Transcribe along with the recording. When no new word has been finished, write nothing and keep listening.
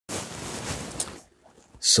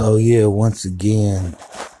So yeah, once again,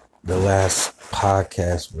 the last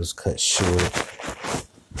podcast was cut short.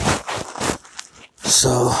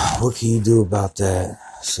 So what can you do about that?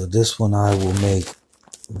 So this one I will make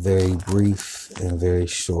very brief and very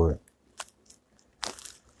short.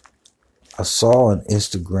 I saw on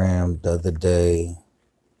Instagram the other day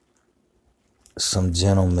some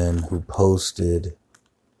gentleman who posted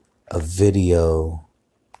a video,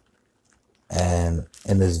 and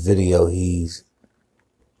in this video he's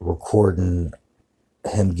recording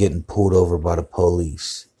him getting pulled over by the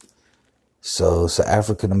police. So it's an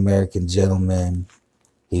African American gentleman.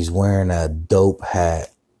 He's wearing a dope hat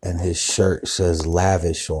and his shirt says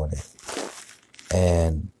lavish on it.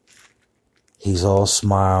 And he's all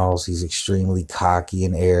smiles. He's extremely cocky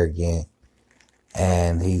and arrogant.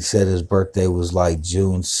 And he said his birthday was like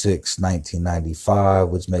June 6, 1995,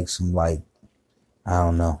 which makes him like, I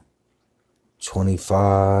don't know,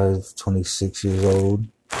 25, 26 years old.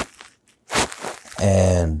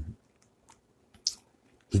 And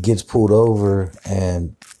he gets pulled over,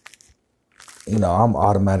 and I'm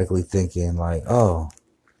automatically thinking like, oh,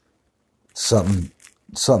 something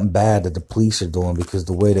bad that the police are doing, because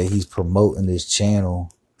the way that he's promoting this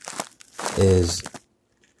channel is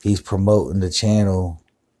he's promoting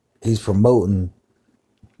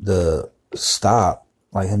the stop,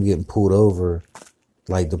 like him getting pulled over,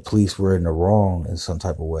 like the police were in the wrong in some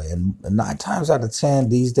type of way. And 9 times out of 10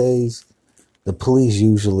 these days, the police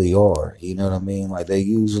usually are, you know what I mean? Like they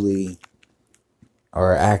usually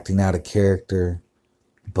are acting out of character,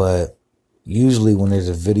 but usually when there's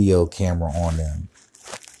a video camera on them,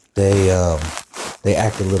 they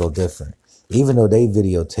act a little different. Even though they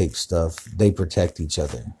videotape stuff, they protect each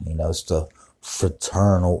other. It's the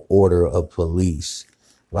fraternal order of police.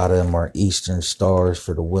 A lot of them are Eastern Stars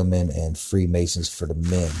for the women and Freemasons for the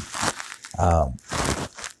men.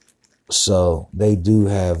 So they do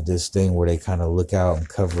have this thing where they kind of look out and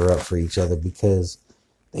cover up for each other, because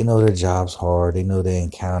they know their job's hard. They know they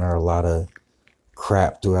encounter a lot of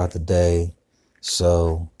crap throughout the day.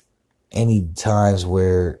 So any times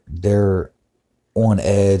where they're on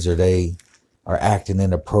edge or they are acting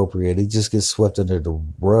inappropriate, it just gets swept under the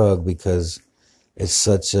rug, because it's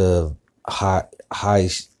such a high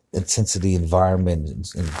intensity environment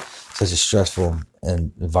and such a stressful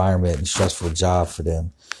environment and stressful job for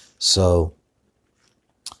them. So,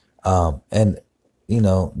 none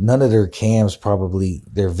of their cams, probably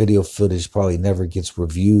their video footage probably never gets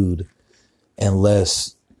reviewed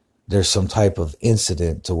unless there's some type of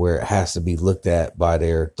incident to where it has to be looked at by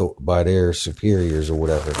their superiors or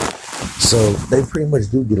whatever. So they pretty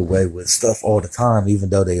much do get away with stuff all the time,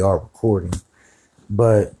 even though they are recording.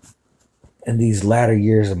 But in these latter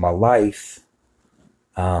years of my life,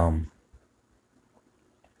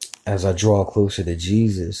 as I draw closer to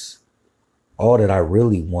Jesus, all that I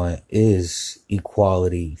really want is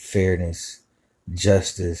equality, fairness,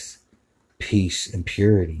 justice, peace, and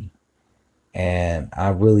purity. And I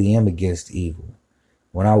really am against evil.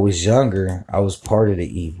 When I was younger, I was part of the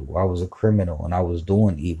evil. I was a criminal and I was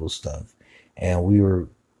doing evil stuff. And we were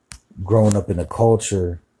growing up in a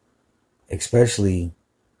culture, especially,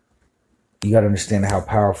 you got to understand how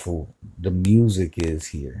powerful the music is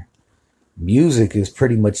here. Music is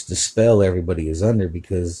pretty much the spell everybody is under,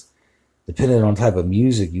 because depending on the type of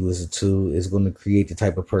music you listen to is going to create the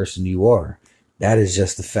type of person you are. That is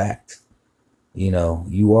just a fact. You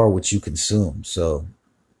are what you consume. So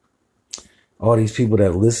all these people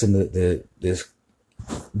that listen to this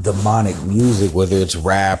demonic music, whether it's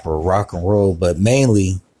rap or rock and roll, but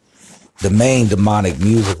mainly the main demonic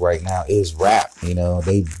music right now is rap.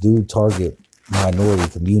 They do target minority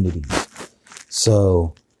communities.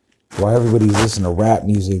 So while everybody's listening to rap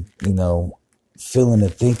music, feeling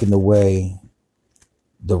and thinking the way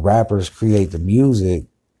the rappers create the music,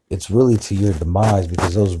 it's really to your demise,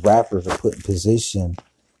 because those rappers are put in position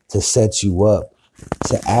to set you up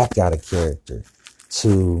to act out of character,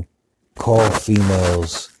 to call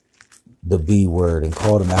females the B word and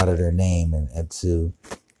call them out of their name,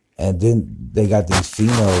 and then they got these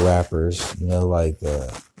female rappers, like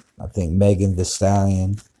I think Megan Thee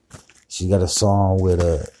Stallion. She got a song with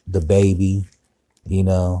the baby,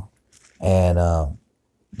 and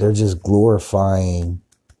they're just glorifying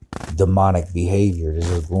demonic behavior. They're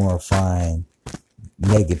just glorifying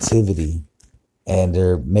negativity, and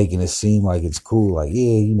they're making it seem like it's cool. Like,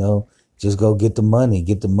 yeah, just go get the money,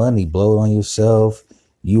 blow it on yourself.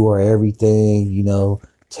 You are everything,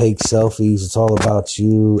 take selfies. It's all about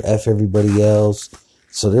you. F everybody else.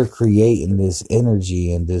 So they're creating this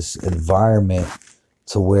energy and this environment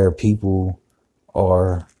to where people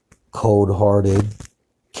are cold-hearted,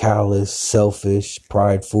 callous, selfish,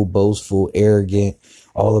 prideful, boastful, arrogant,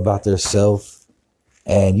 all about their self.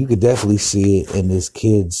 And you could definitely see it in this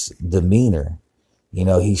kid's demeanor. You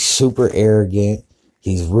know, he's super arrogant.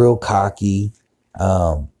 He's real cocky.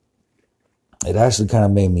 It actually kind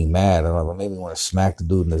of made me mad. It made me want to smack the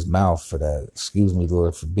dude in his mouth for that. Excuse me,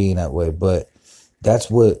 Lord, for being that way. But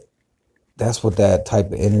that's what that type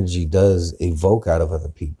of energy does evoke out of other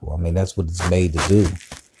people. I mean, that's what it's made to do.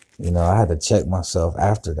 You know, I had to check myself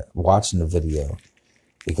after that, watching the video,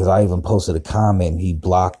 because I even posted a comment and he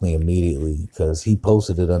blocked me immediately because he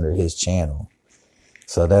posted it under his channel.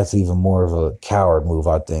 So that's even more of a coward move,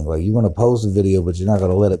 I think. Like, you're going to post a video, but you're not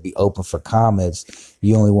going to let it be open for comments.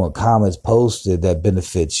 You only want comments posted that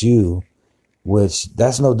benefits you, which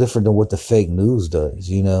that's no different than what the fake news does,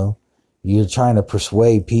 you know? You're trying to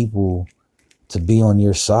persuade people to be on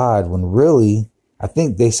your side when really, I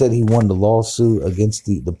think they said he won the lawsuit against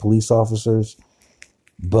the police officers,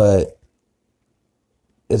 but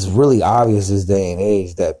it's really obvious this day and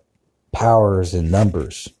age that power is in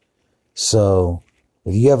numbers. So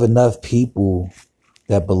if you have enough people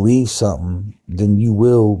that believe something, then you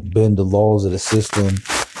will bend the laws of the system.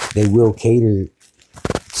 They will cater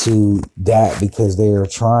to that because they are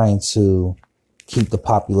trying to keep the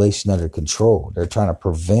population under control. They're trying to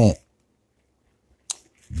prevent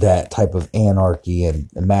that type of anarchy and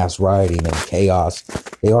mass rioting and chaos.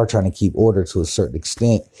 They are trying to keep order to a certain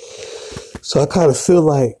extent. So I kind of feel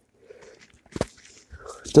like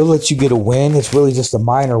they'll let you get a win. It's really just a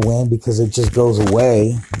minor win because it just goes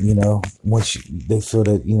away, you know, once they feel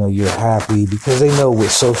that, you know, you're happy, because they know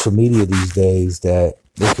with social media these days that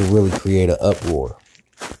they can really create an uproar.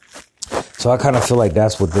 So I kind of feel like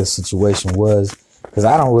that's what this situation was, because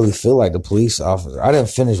I don't really feel like the police officer. I didn't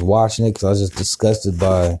finish watching it because I was just disgusted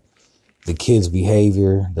by the kid's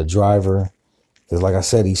behavior, the driver, because like I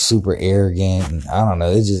said, he's super arrogant, and I don't know,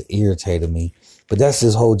 it just irritated me. But that's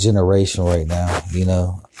this whole generation right now, you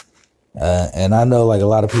know. And I know like a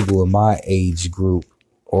lot of people in my age group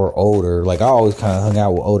or older, like I always kind of hung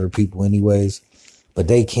out with older people anyways, but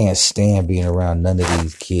they can't stand being around none of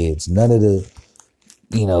these kids. None of the,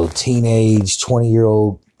 you know, teenage,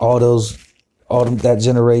 20-year-old, that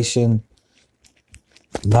generation,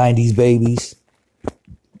 90s babies,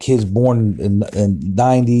 kids born in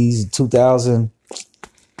 90s, 2000.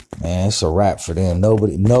 Man, it's a wrap for them.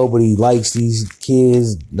 Nobody likes these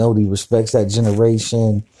kids. Nobody respects that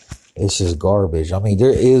generation. It's just garbage. I mean,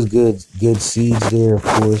 there is good seeds there, of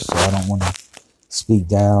course. So I don't want to speak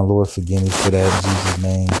down. Lord, forgive me for that in Jesus'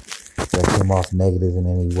 name. If that came off negative in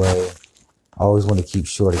any way. I always want to keep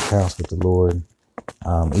short accounts with the Lord.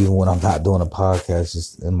 Even when I'm not doing a podcast,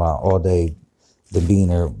 just in my all-day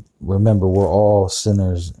demeanor. Remember, we're all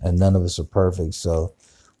sinners and none of us are perfect. So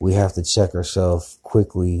we have to check ourselves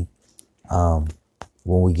quickly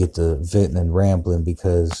when we get to venting and rambling,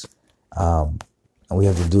 because we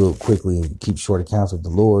have to do it quickly and keep short accounts with the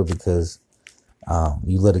Lord, because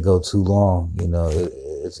you let it go too long, you know,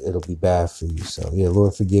 it'll be bad for you. So yeah,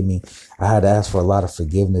 Lord, forgive me. I had to ask for a lot of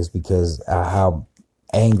forgiveness because how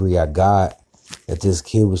angry I got that this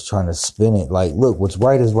kid was trying to spin it. Like, look, what's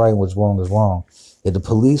right is right and what's wrong is wrong. If the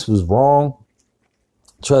police was wrong,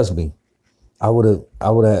 trust me, I would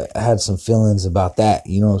have had some feelings about that.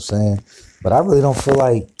 You know what I'm saying? But I really don't feel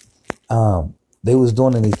like they was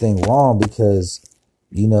doing anything wrong, because,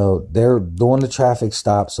 you know, they're doing the traffic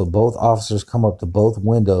stop. So both officers come up to both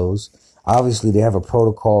windows. Obviously, they have a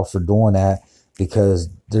protocol for doing that because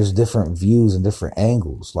there's different views and different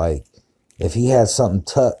angles. Like, if he had something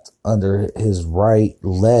tucked under his right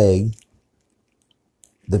leg,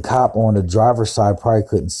 the cop on the driver's side probably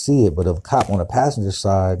couldn't see it, but a cop on the passenger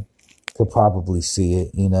side could probably see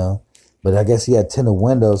it, you know. But I guess he had tinted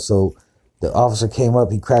windows, so the officer came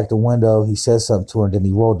up, he cracked the window, he said something to her, and then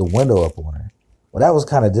he rolled the window up on her. Well, that was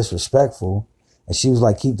kind of disrespectful. And she was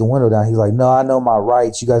like, keep the window down. He's like, no, I know my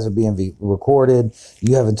rights. You guys are being recorded.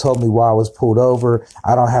 You haven't told me why I was pulled over.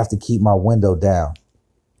 I don't have to keep my window down.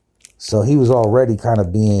 So he was already kind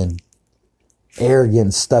of being arrogant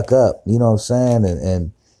and stuck up, you know what I'm saying?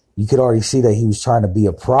 And you could already see that he was trying to be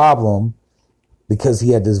a problem because he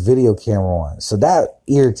had this video camera on. So that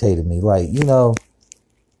irritated me. Like, you know,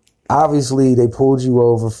 obviously they pulled you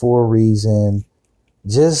over for a reason.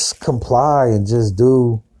 Just comply and just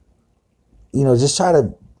do, you know, just try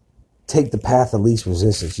to take the path of least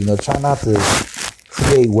resistance. You know, try not to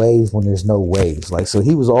create waves when there's no waves. Like, so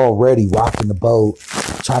he was already rocking the boat,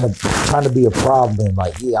 trying to be a problem, and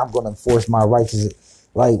like, yeah, I'm going to enforce my rights as,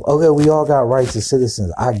 like, okay, we all got rights as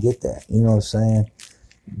citizens. I get that. You know what I'm saying?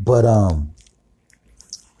 But,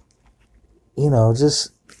 you know,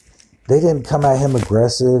 just, they didn't come at him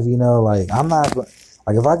aggressive, you know, like, I'm not, like,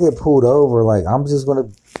 if I get pulled over, like, I'm just going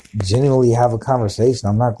to genuinely have a conversation.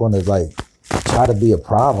 I'm not going to like try to be a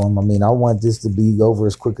problem. I mean, I want this to be over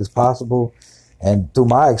as quick as possible. And through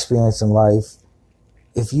my experience in life,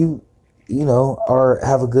 if you,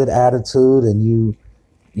 have a good attitude and you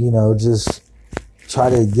just try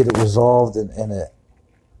to get it resolved in a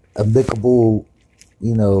amicable,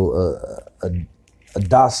 a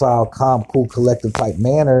docile, calm, cool, collective type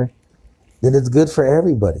manner, then it's good for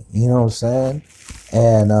everybody. You know what I'm saying?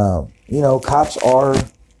 And, cops are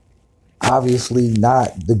obviously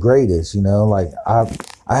not the greatest, like I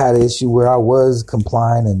had an issue where I was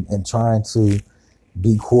complying and trying to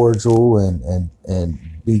be cordial and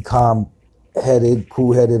be calm-headed,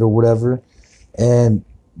 cool-headed or whatever. And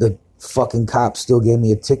the fucking cop still gave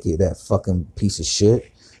me a ticket, that fucking piece of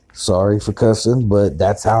shit. Sorry for cussing, but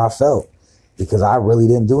that's how I felt because I really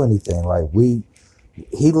didn't do anything. Like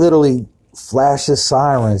he literally flashed his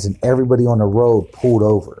sirens and everybody on the road pulled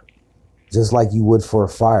over just like you would for a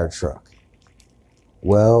fire truck.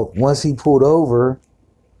 Well, once he pulled over,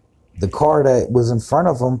 the car that was in front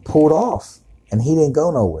of him pulled off and he didn't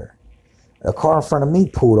go nowhere. A car in front of me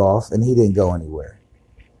pulled off and he didn't go anywhere.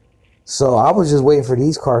 So I was just waiting for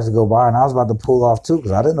these cars to go by and I was about to pull off too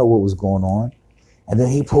because I didn't know what was going on. And then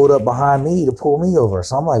he pulled up behind me to pull me over.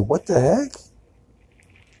 So I'm like, what the heck?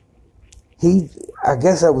 I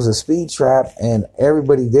guess that was a speed trap and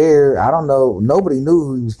everybody there, I don't know, nobody knew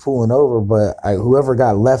who he was pulling over, but whoever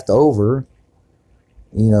got left over,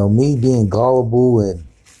 me being gullible and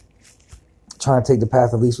trying to take the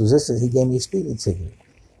path of least resistance, he gave me a speeding ticket.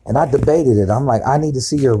 And I debated it. I'm like, I need to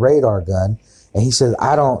see your radar gun. And he says,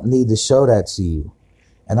 I don't need to show that to you.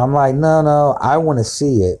 And I'm like, no, I want to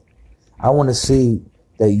see it. I want to see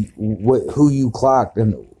who you clocked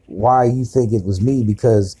and why you think it was me,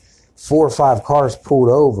 because 4 or 5 cars pulled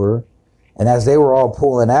over. And as they were all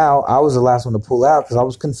pulling out, I was the last one to pull out because I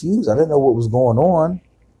was confused. I didn't know what was going on.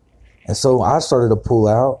 And so I started to pull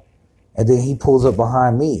out. And then he pulls up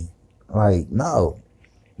behind me. Like, no,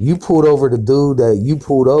 you pulled over the dude that you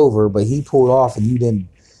pulled over, but he pulled off and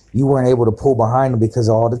you weren't able to pull behind him because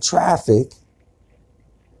of all the traffic.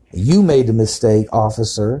 You made the mistake,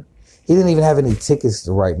 officer. He didn't even have any tickets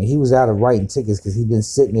to write me. He was out of writing tickets because he'd been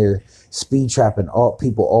sitting there speed trapping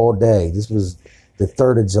people all day. This was the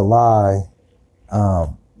 3rd of July,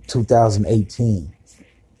 2018.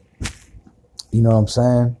 You know what I'm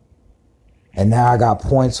saying? And now I got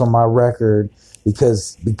points on my record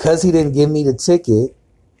because he didn't give me the ticket.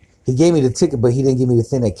 He gave me the ticket, but he didn't give me the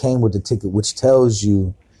thing that came with the ticket, which tells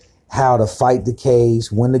you how to fight the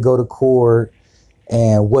case, when to go to court,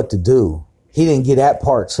 and what to do. He didn't get that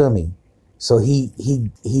part to me. So he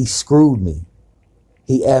screwed me.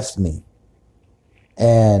 He effed me.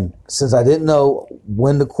 And since I didn't know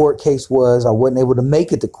when the court case was, I wasn't able to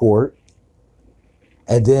make it to court.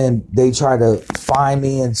 And then they tried to fine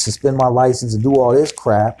me and suspend my license and do all this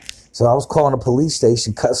crap. So I was calling the police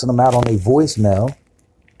station, cussing them out on their voicemail.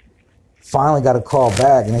 Finally got a call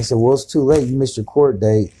back and they said, well, it's too late. You missed your court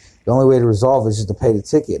date. The only way to resolve it is just to pay the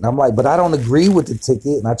ticket. And I'm like, but I don't agree with the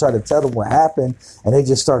ticket. And I tried to tell them what happened and they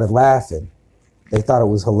just started laughing. They thought it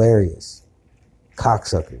was hilarious.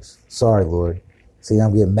 Cocksuckers. Sorry, Lord. See,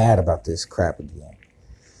 I'm getting mad about this crap again.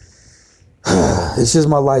 It's just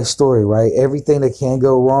my life story, right? Everything that can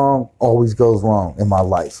go wrong always goes wrong in my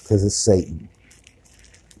life because it's Satan.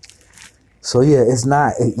 So yeah, it's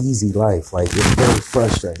not an easy life. Like, it's very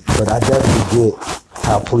frustrating. But I definitely get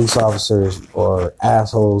how police officers are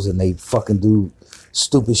assholes and they fucking do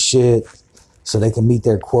stupid shit so they can meet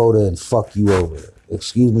their quota and fuck you over.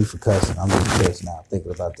 Excuse me for cussing. I'm just pissed now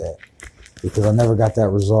thinking about that. Because I never got that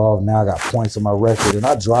resolved. Now I got points on my record and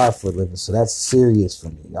I drive for a living. So that's serious for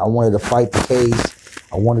me. I wanted to fight the case.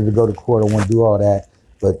 I wanted to go to court. I want to do all that.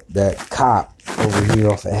 But that cop over here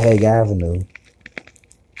off of Hague Avenue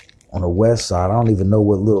on the west side, I don't even know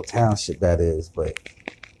what little township that is, but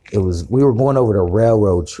we were going over the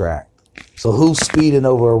railroad track. So who's speeding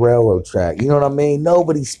over a railroad track? You know what I mean?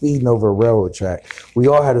 Nobody's speeding over a railroad track. We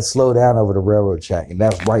all had to slow down over the railroad track. And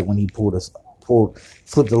that's right when he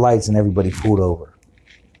flipped the lights and everybody pulled over.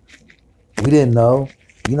 We didn't know.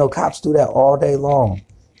 Cops do that all day long.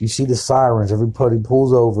 You see the sirens, everybody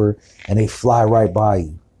pulls over and they fly right by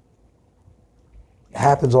you. It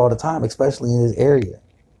happens all the time, especially in this area.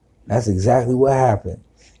 That's exactly what happened.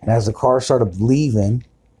 And as the car started leaving,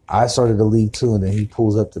 I started to leave too, and then he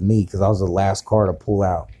pulls up to me because I was the last car to pull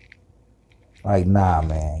out. Like, nah,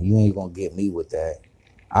 man, you ain't gonna get me with that.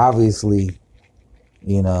 Obviously,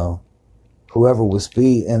 whoever was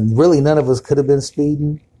speeding, and really none of us could have been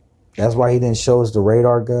speeding. That's why he didn't show us the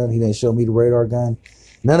radar gun. He didn't show me the radar gun.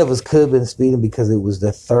 None of us could have been speeding because it was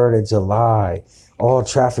the 3rd of July all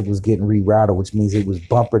traffic was getting rerouted, which means it was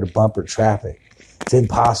bumper to bumper traffic. It's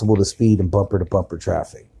impossible to speed in bumper to bumper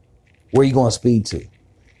traffic. Where are you going to speed to?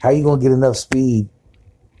 How are you going to get enough speed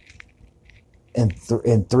in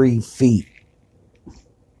 3 feet?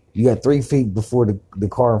 You got 3 feet before the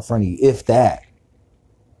car in front of you, if that.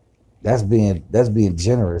 That's being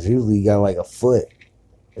generous. Usually you got like a foot.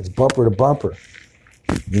 It's bumper to bumper.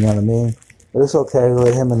 You know what I mean? But it's okay.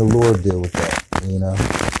 Let him and the Lord deal with that. You know,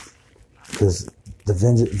 because the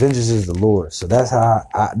vengeance is the Lord. So that's how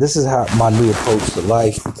this is how my new approach to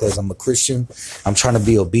life. Because I'm a Christian, I'm trying to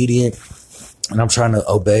be obedient, and I'm trying to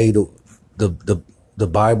obey the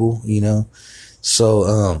Bible. You know,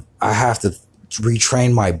 so I have to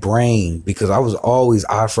retrain my brain, because I was always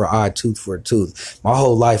eye for eye, tooth for a tooth. My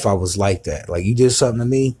whole life I was like that. Like, you did something to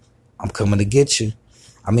me, I'm coming to get you.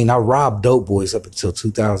 I mean, I robbed dope boys up until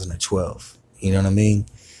 2012. You know what I mean?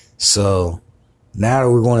 So now that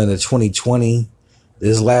we're going into 2020,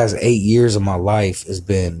 this last 8 years of my life has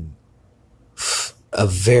been a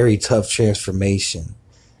very tough transformation,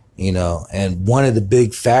 you know, and one of the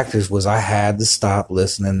big factors was I had to stop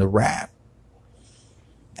listening to rap.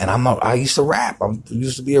 And I used to rap. I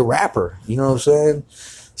used to be a rapper. You know what I'm saying?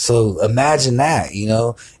 So imagine that, you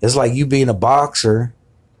know. It's like you being a boxer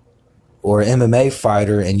or an MMA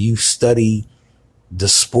fighter and you study the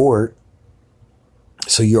sport.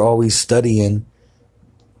 So you're always studying,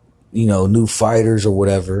 you know, new fighters or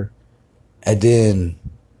whatever. And then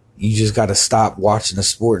you just got to stop watching the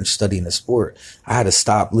sport and studying the sport. I had to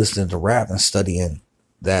stop listening to rap and studying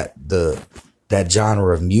that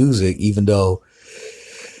genre of music, even though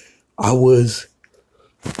I was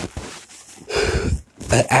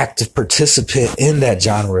an active participant in that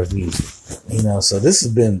genre of music, you know. So this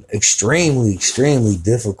has been extremely, extremely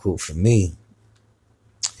difficult for me,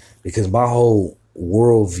 because my whole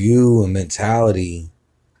worldview and mentality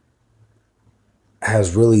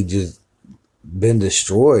has really just been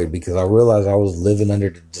destroyed, because I realized I was living under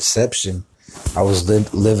the deception. I was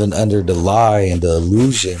living under the lie and the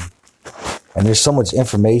illusion. And there's so much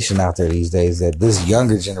information out there these days that this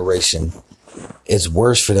younger generation, it's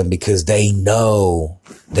worse for them, because they know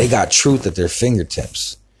they got truth at their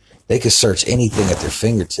fingertips. They could search anything at their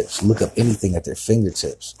fingertips, look up anything at their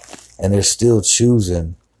fingertips, and they're still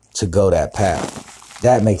choosing to go that path.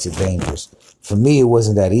 That makes it dangerous. For me, it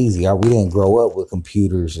wasn't that easy. We didn't grow up with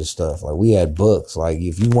computers and stuff. Like, we had books. Like,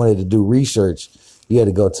 if you wanted to do research, you had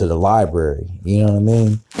to go to the library. You know what I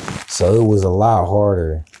mean? So it was a lot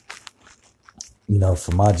harder, you know,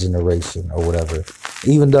 for my generation or whatever.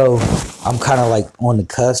 Even though I'm kind of like on the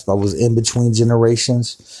cusp, I was in between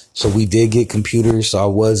generations. So we did get computers. So I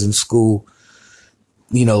was in school,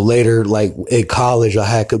 you know, later, like at college, I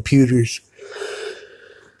had computers.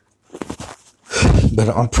 But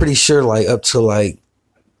I'm pretty sure like up to like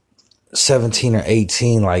 17 or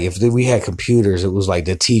 18, like if we had computers, it was like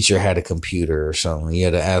the teacher had a computer or something. You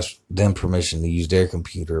had to ask them permission to use their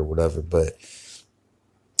computer or whatever. But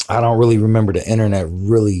I don't really remember the internet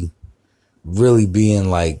really being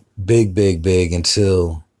like big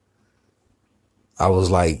until I was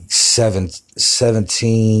like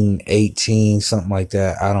 17, 18, something like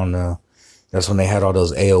that. I don't know. That's when they had all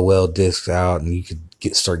those AOL discs out and you could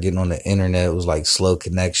start getting on the internet. It was like slow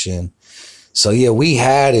connection. So yeah, we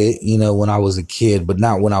had it, you know, when I was a kid, but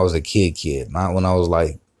not when I was a kid, not when I was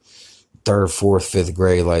like 3rd, 4th, 5th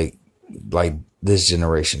grade, like this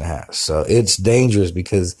generation has. So it's dangerous,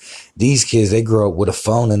 because these kids, they grow up with a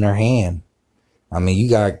phone in their hand. I mean, you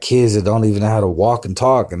got kids that don't even know how to walk and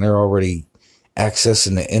talk, and they're already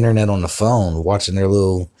accessing the internet on the phone, watching their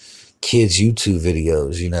little kids' YouTube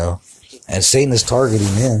videos, you know. And Satan is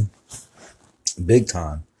targeting them big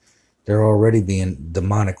time. They're already being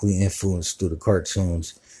demonically influenced through the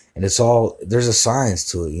cartoons. And there's a science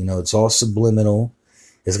to it, you know. It's all subliminal.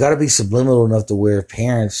 It's got to be subliminal enough to where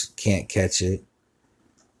parents can't catch it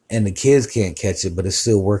and the kids can't catch it, but it's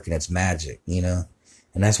still working its magic, you know.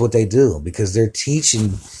 And that's what they do, because they teach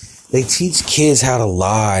kids how to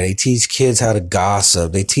lie. They teach kids how to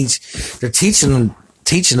gossip. They're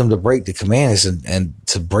teaching them to break the commandments and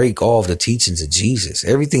to break all of the teachings of Jesus.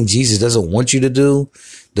 Everything Jesus doesn't want you to do,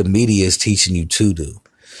 the media is teaching you to do.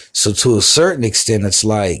 So to a certain extent, it's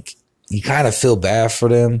like you kind of feel bad for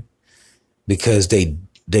them, because they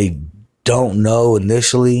don't know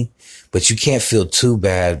initially, but you can't feel too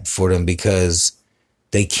bad for them, because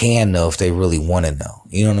they can know if they really want to know.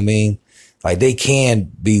 You know what I mean? Like, they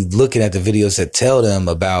can be looking at the videos that tell them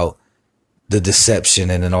about the deception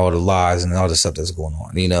and then all the lies and all the stuff that's going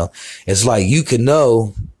on. You know, it's like you can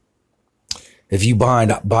know if you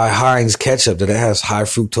buy Heinz ketchup that it has high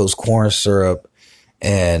fructose corn syrup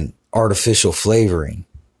and artificial flavoring.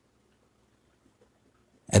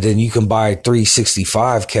 And then you can buy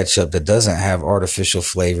 365 ketchup that doesn't have artificial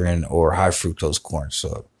flavoring or high fructose corn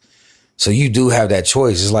syrup. So you do have that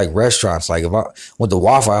choice. It's like restaurants. Like if I went to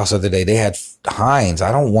Waffle House the other day, they had Heinz.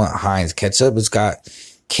 I don't want Heinz ketchup. It's got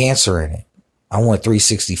cancer in it. I want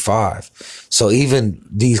 365. So even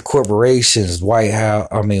these corporations, White House,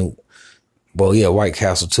 White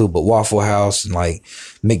Castle too, but Waffle House and like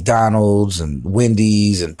McDonald's and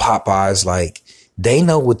Wendy's and Popeyes, like they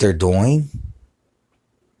know what they're doing,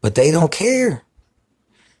 but they don't care.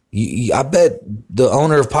 I bet the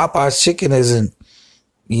owner of Popeye's Chicken isn't,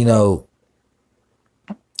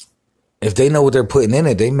 if they know what they're putting in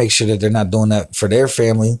it, they make sure that they're not doing that for their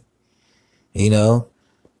family.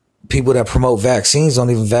 People that promote vaccines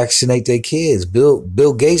don't even vaccinate their kids.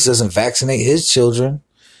 Bill Gates doesn't vaccinate his children,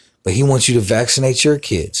 but he wants you to vaccinate your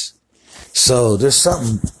kids. So there's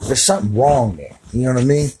something wrong there. You know what I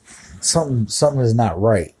mean? Something is not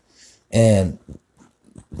right. And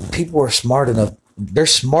people are smart enough. They're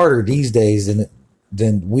smarter these days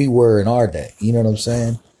than we were in our day. You know what I'm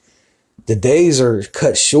saying? The days are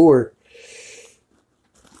cut short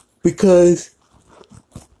because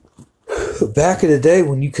back in the day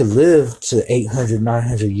when you could live to 800,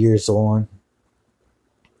 900 years on,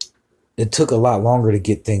 it took a lot longer to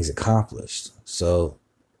get things accomplished. So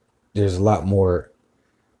there's a lot more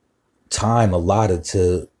time allotted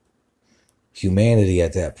to humanity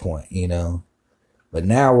at that point, But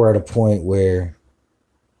now we're at a point where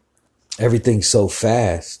everything's so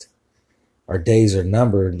fast. Our days are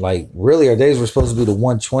numbered. Like, really, our days were supposed to be the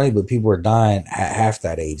 120, but people are dying at half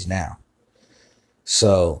that age now.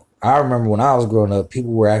 So I remember when I was growing up,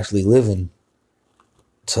 people were actually living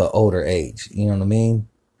to older age. You know what I mean?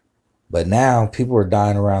 But now people are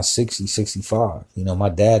dying around 60, 65. My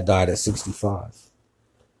dad died at 65.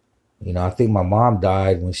 I think my mom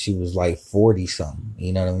died when she was like 40 something.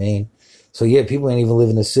 You know what I mean? So yeah, people ain't even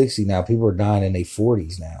living to 60 now. People are dying in their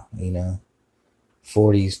 40s now,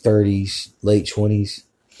 40s, 30s, late 20s.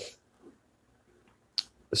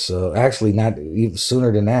 So actually not even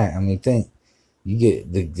sooner than that. I mean, think you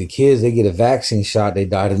get the kids, they get a vaccine shot, they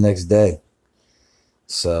die the next day.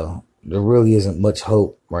 So there really isn't much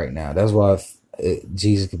hope right now. That's why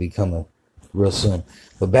Jesus could be coming real soon.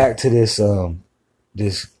 But back to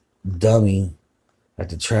this dummy at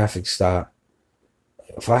the traffic stop.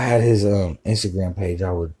 If I had his Instagram page,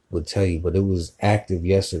 I would tell you, but it was active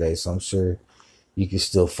yesterday, so I'm sure you can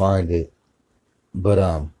still find it. But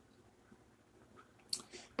I'll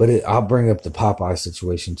bring up the Popeye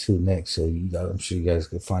situation too next, so I'm sure you guys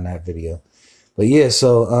can find that video. But yeah,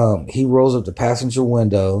 so he rolls up the passenger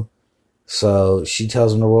window. So she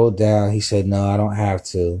tells him to roll it down. He said, no, I don't have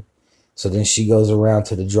to. So then she goes around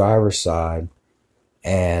to the driver's side,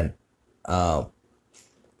 and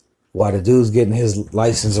while the dude's getting his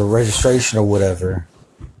license or registration or whatever,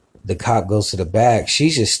 the cop goes to the back.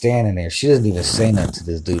 She's just standing there. She doesn't even say nothing to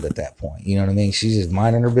this dude at that point. You know what I mean? She's just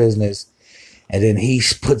minding her business. And then he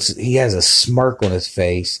has a smirk on his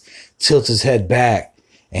face, tilts his head back,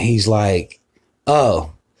 and he's like,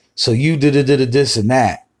 oh, so you did this and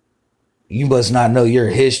that. You must not know your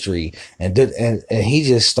history. And he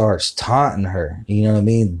just starts taunting her. You know what I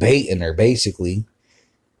mean? Baiting her, basically.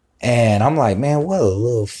 And I'm like, man, what a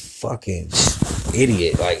little fucking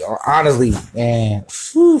idiot. Like, honestly, man,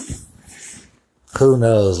 whew, who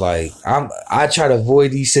knows? Like, I try to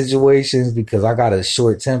avoid these situations because I got a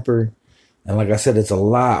short temper. And like I said, it's a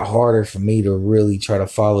lot harder for me to really try to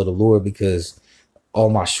follow the Lord because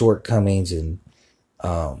all my shortcomings and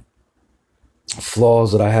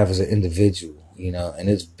flaws that I have as an individual, and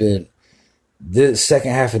it's been this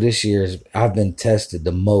second half of this year, I've been tested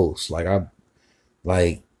the most.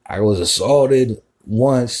 I was assaulted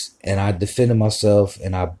once and I defended myself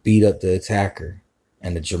and I beat up the attacker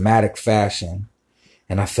in a dramatic fashion.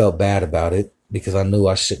 And I felt bad about it because I knew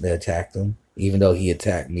I shouldn't have attacked him, even though he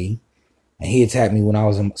attacked me. And he attacked me when I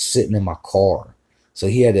was sitting in my car. So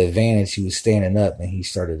he had the advantage. He was standing up and he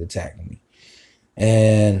started attacking me.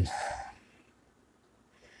 And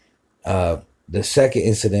the second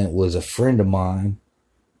incident was a friend of mine.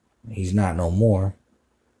 He's not no more.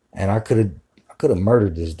 And I could have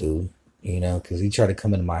murdered this dude, because he tried to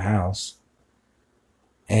come into my house.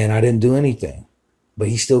 And I didn't do anything. But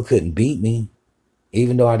he still couldn't beat me.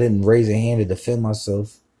 Even though I didn't raise a hand to defend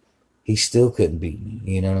myself, he still couldn't beat me.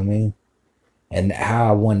 You know what I mean? And how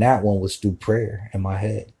I won that one was through prayer in my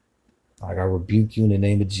head. Like, I rebuke you in the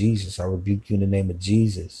name of Jesus. I rebuke you in the name of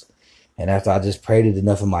Jesus. And after I just prayed it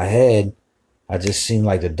enough in my head, I just seen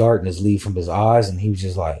like the darkness leave from his eyes. And he was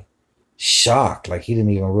just like shocked. Like he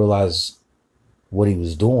didn't even realize what he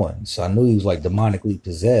was doing. So I knew he was like demonically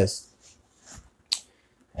possessed.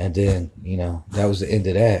 And then, that was the end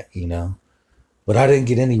of that, But I didn't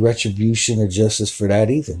get any retribution or justice for that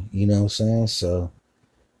either. You know what I'm saying? So,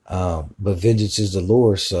 but vengeance is the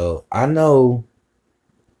Lord. So I know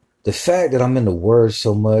the fact that I'm in the Word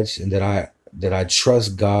so much, and that I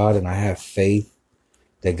trust God and I have faith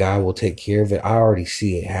that God will take care of it. I already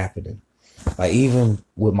see it happening. Like even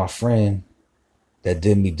with my friend that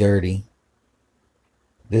did me dirty,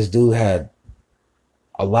 this dude had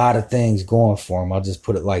a lot of things going for him. I'll just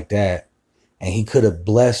put it like that. And he could have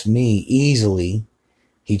blessed me easily.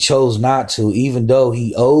 He chose not to, even though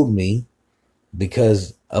he owed me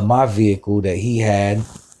because of my vehicle that he had.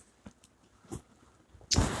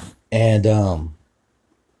 And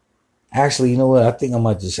actually, you know what? I think I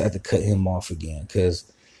might just have to cut him off again,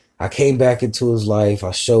 because I came back into his life.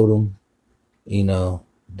 I showed him,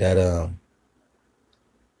 that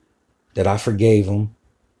that I forgave him,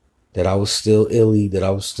 that I was still illy, that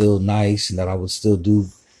I was still nice, and that I would still do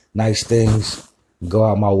nice things, go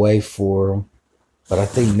out my way for him. But I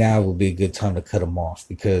think now would be a good time to cut him off,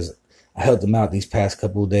 because I helped him out these past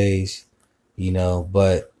couple of days,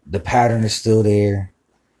 but the pattern is still there.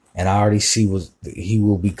 And I already see he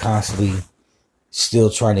will be constantly still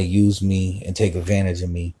trying to use me and take advantage of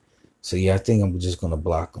me. So yeah, I think I'm just going to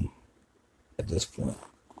block him at this point.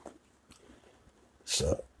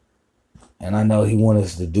 So, and I know he wants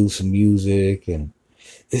us to do some music and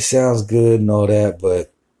it sounds good and all that,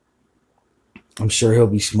 but I'm sure he'll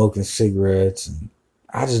be smoking cigarettes, and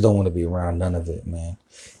I just don't want to be around none of it, man.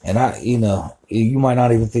 And you might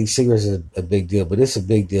not even think cigarettes is a big deal, but it's a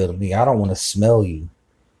big deal to me. I don't want to smell you.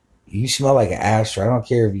 You smell like an ashtray. I don't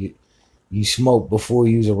care if you smoke before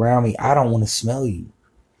you was around me. I don't want to smell you.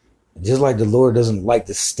 Just like the Lord doesn't like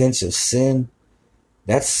the stench of sin,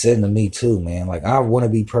 that's sin to me too, man. Like, I want to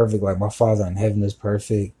be perfect like my Father in heaven is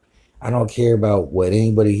perfect. I don't care about what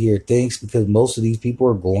anybody here thinks, because most of these people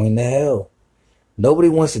are going to hell. Nobody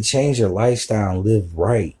wants to change their lifestyle and live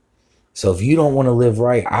right. So if you don't want to live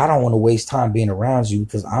right, I don't want to waste time being around you,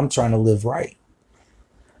 because I'm trying to live right.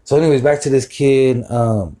 So anyways, back to this kid.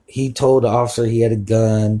 He told the officer he had a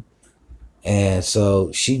gun. And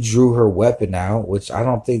so she drew her weapon out, which I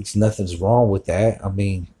don't think nothing's wrong with that. I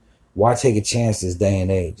mean, why take a chance this day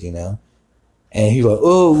and age, And he's like,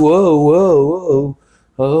 oh, whoa, whoa, whoa.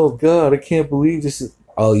 Oh, God, I can't believe this is...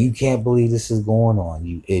 Oh, you can't believe this is going on,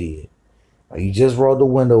 you idiot. Like, you just rolled the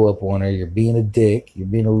window up on her. You're being a dick. You're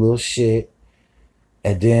being a little shit.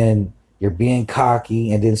 And then you're being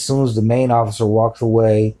cocky. And then as soon as the main officer walks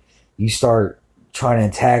away, you start trying to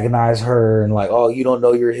antagonize her and like, oh, you don't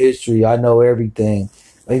know your history. I know everything.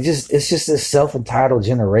 Like, it's just this self-entitled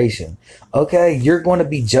generation. Okay, you're going to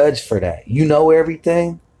be judged for that. You know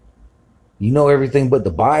everything. You know everything but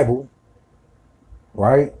the Bible,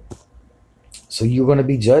 right? So you're going to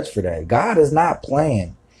be judged for that. God is not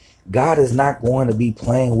playing. God is not going to be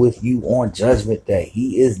playing with you on Judgment Day.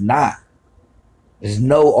 He is not. There's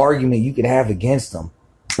no argument you could have against him.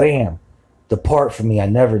 Bam. Depart from me. I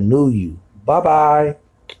never knew you. Bye-bye.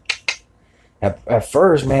 At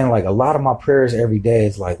first, man, like a lot of my prayers every day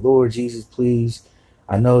is like, Lord Jesus, please.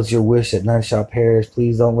 I know it's your wish that none shall perish.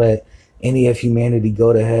 Please don't let any of humanity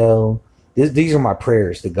go to hell. These are my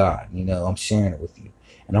prayers to God. I'm sharing it with you.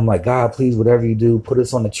 And I'm like, God, please, whatever you do, put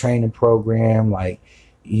us on the training program. Like,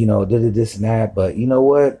 did this and that. But you know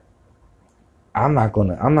what? I'm not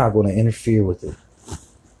gonna interfere with it.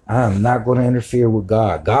 I'm not gonna interfere with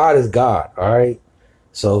God. God is God, all right?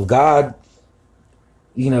 So if God,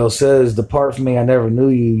 says, depart from me, I never knew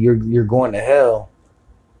you, you're going to hell.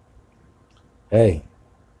 Hey,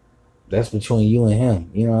 that's between you and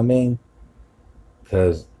him. You know what I mean?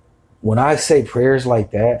 Because when I say prayers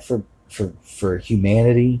like that for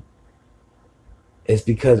humanity, it's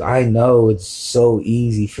because I know it's so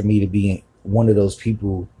easy for me to be one of those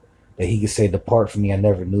people that he could say, depart from me, I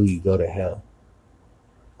never knew you, go to hell.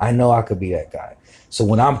 I know I could be that guy. So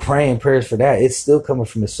when I'm praying prayers for that, it's still coming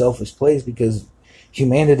from a selfish place, because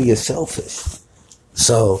humanity is selfish.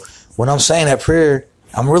 So when I'm saying that prayer,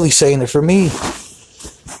 I'm really saying it for me.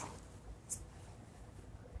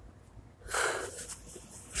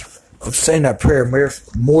 I'm saying that prayer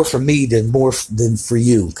more for me than for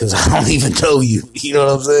you, because I don't even know you. You know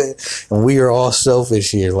what I'm saying? And we are all selfish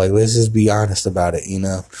here. Like, let's just be honest about it.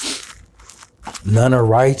 None are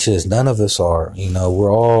righteous. None of us are.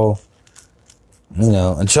 We're all,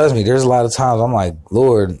 and trust me, there's a lot of times I'm like,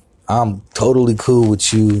 Lord, I'm totally cool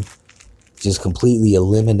with you just completely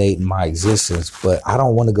eliminating my existence, but I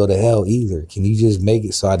don't want to go to hell either. Can you just make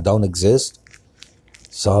it so I don't exist?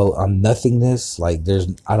 So I'm nothingness. Like,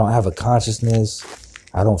 I don't have a consciousness.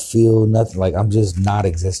 I don't feel nothing. Like, I'm just not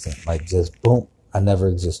existent. Like, just boom, I never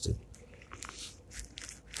existed.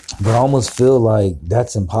 But I almost feel like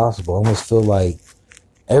that's impossible. I almost feel like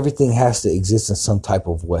everything has to exist in some type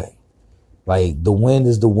of way. Like the wind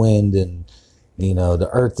is the wind, and the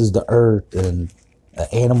earth is the earth, and an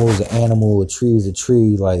animal is an animal, a tree is a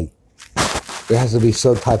tree. Like there has to be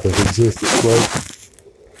some type of existence, right?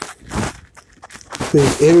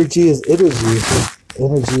 Because energy is energy.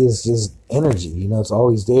 Energy is just energy. It's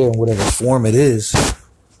always there in whatever form it is.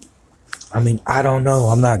 I mean, I don't know.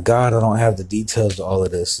 I'm not God. I don't have the details of all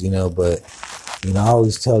of this, but, I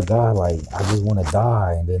always tell God, like, I just want to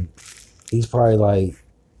die. And then he's probably like,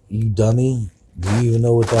 you dummy. Do you even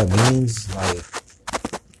know what that means? Like,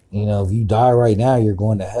 if you die right now, you're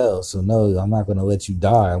going to hell. So no, I'm not going to let you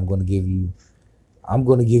die. I'm going to give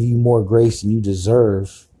you more grace than you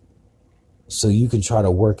deserve so you can try to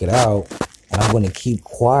work it out. And I'm going to keep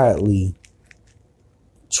quietly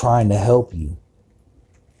trying to help you.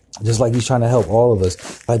 Just like he's trying to help all of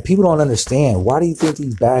us. Like, people don't understand. Why do you think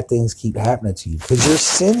these bad things keep happening to you? Because you're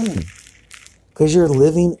sinning. Because you're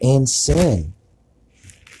living in sin.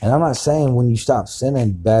 And I'm not saying when you stop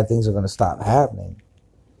sinning, bad things are going to stop happening.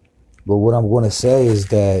 But what I'm going to say is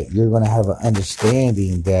that you're going to have an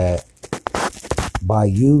understanding that by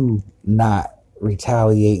you not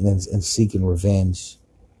retaliating and seeking revenge,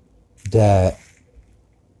 that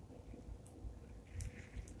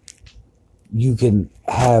you can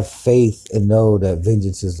have faith and know that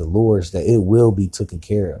vengeance is the Lord's, that it will be taken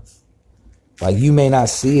care of. Like, you may not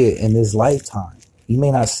see it in this lifetime. You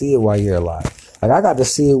may not see it while you're alive. Like, I got to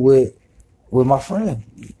see it with my friend.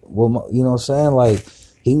 Well, you know what I'm saying? Like,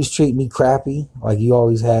 he was treating me crappy, like he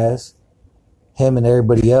always has. Him and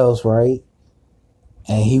everybody else, right?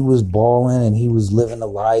 And he was balling and he was living the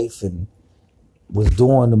life and was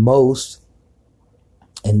doing the most.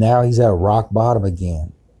 And now he's at rock bottom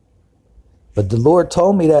again. But the Lord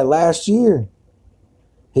told me that last year.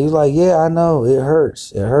 He was like, yeah, I know. It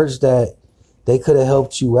hurts. It hurts that they could have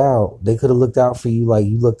helped you out. They could have looked out for you like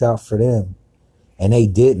you looked out for them. And they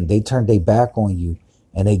didn't. They turned their back on you.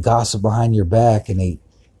 And they gossip behind your back. And they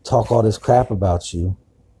talk all this crap about you.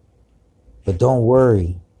 But don't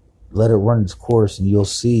worry. Let it run its course. And you'll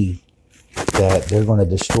see that they're going to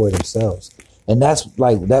destroy themselves. And that's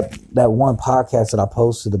like that one podcast that I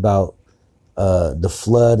posted about the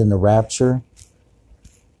flood and the rapture.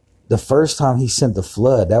 The first time he sent the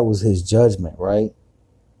flood, that was his judgment, right?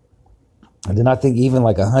 And then I think even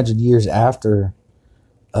like 100 years after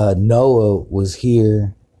Noah was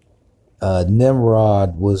here,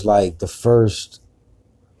 Nimrod was like the first,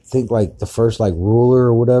 I think like the first like ruler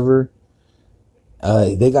or whatever.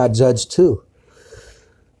 They got judged too.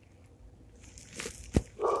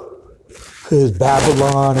 Because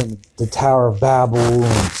Babylon and the Tower of Babel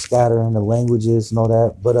and scattering the languages and all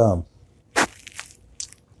that.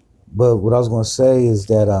 But what I was going to say is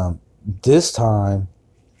that this time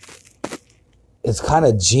it's kind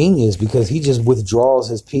of genius because he just withdraws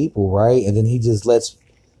his people, right? And then he just lets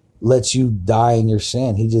you die in your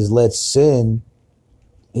sin. He just lets sin,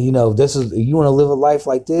 you want to live a life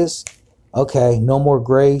like this? Okay, no more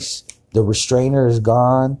grace. The restrainer is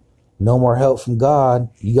gone. No more help from God.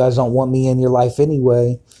 You guys don't want me in your life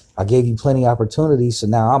anyway. I gave you plenty of opportunities, so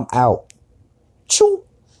now I'm out. Choo!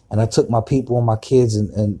 And I took my people and my kids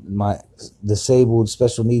and my disabled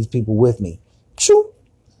special needs people with me. Choo!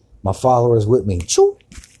 My followers with me. Choo!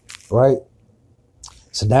 Right?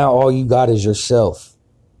 So now all you got is yourself.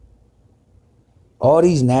 All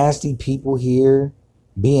these nasty people here,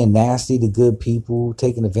 being nasty to good people,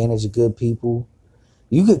 taking advantage of good people.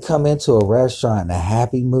 You could come into a restaurant in a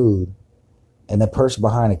happy mood and the person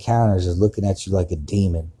behind the counter is just looking at you like a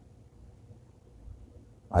demon.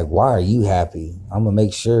 Like, why are you happy? I'm going to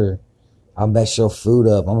make sure I mess your food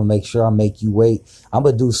up. I'm going to make sure I make you wait. I'm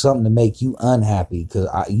going to do something to make you unhappy because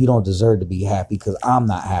you don't deserve to be happy because I'm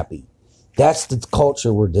not happy. That's the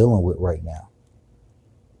culture we're dealing with right now.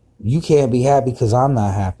 You can't be happy because I'm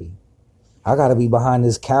not happy. I got to be behind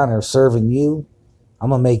this counter serving you. I'm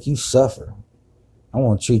going to make you suffer. I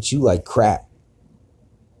want to treat you like crap.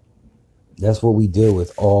 That's what we deal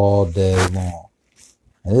with all day long.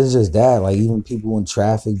 And it's just that, like, even people in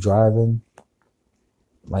traffic driving,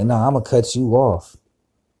 like, no, I'm going to cut you off.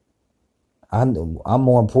 I'm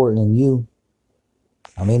more important than you.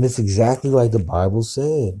 I mean, it's exactly like the Bible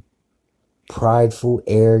said. Prideful,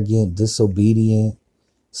 arrogant, disobedient,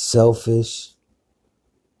 selfish.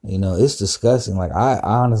 It's disgusting. Like, I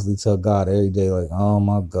honestly tell God every day, like, oh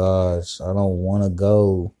my gosh, I don't want to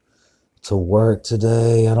go to work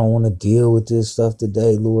today. I don't want to deal with this stuff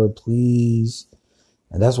today, Lord, please.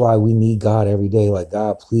 And that's why we need God every day. Like,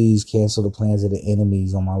 God, please cancel the plans of the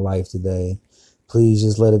enemies on my life today. Please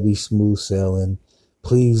just let it be smooth sailing.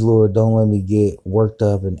 Please, Lord, don't let me get worked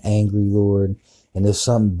up and angry, Lord. And if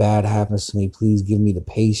something bad happens to me, please give me the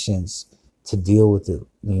patience to deal with it,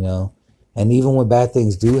 you know. And even when bad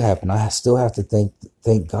things do happen, I still have to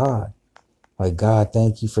thank God. Like, God,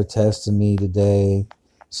 thank you for testing me today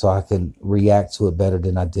so I can react to it better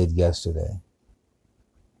than I did yesterday.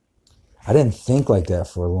 I didn't think like that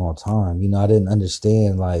for a long time. You know, I didn't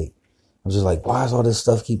understand, like, I was just like, why does all this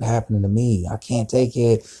stuff keep happening to me? I can't take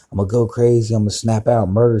it. I'm going to go crazy. I'm going to snap out,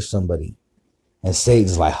 murder somebody. And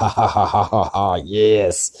Satan's like, ha, ha, ha, ha, ha, ha.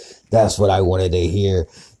 Yes, that's what I wanted to hear.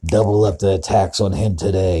 Double up the attacks on him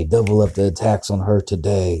today. Double up the attacks on her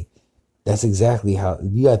today. That's exactly how,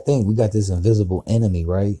 you got to think, we got this invisible enemy,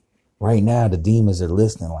 right? Right now, the demons are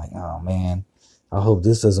listening like, oh, man, I hope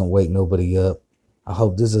this doesn't wake nobody up. I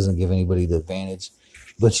hope this doesn't give anybody the advantage.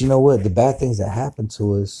 But you know what? The bad things that happen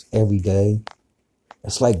to us every day,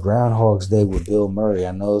 it's like Groundhog's Day with Bill Murray.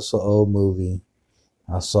 I know it's an old movie.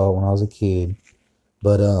 I saw it when I was a kid.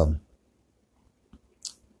 But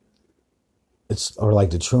it's, or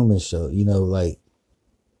like the Truman Show, you know, like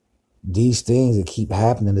these things that keep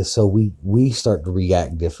happening is so we start to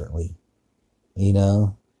react differently, you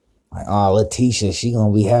know. Like, oh, Letitia, she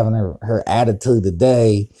gonna be having her attitude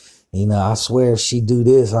today. You know, I swear if she do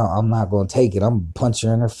this, I'm not gonna take it. I'm gonna punch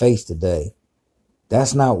her in her face today.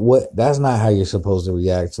 That's not how you're supposed to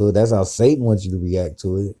react to it. That's how Satan wants you to react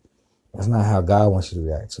to it. That's not how God wants you to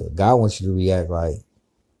react to it. God wants you to react like,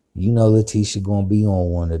 you know, Letitia gonna be on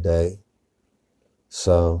one today.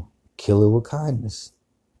 So kill her with kindness.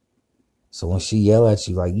 So when she yell at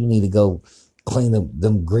you like, you need to go clean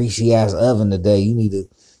them greasy ass oven today. You need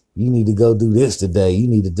to go do this today. You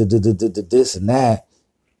need to do this and that.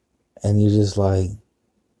 And you're just like,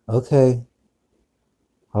 okay,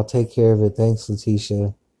 I'll take care of it. Thanks,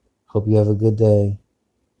 Letitia. Hope you have a good day.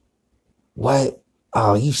 What?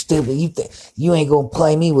 Oh, you stupid. You ain't going to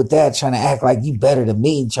play me with that, trying to act like you better than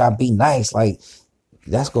me, trying to be nice. Like,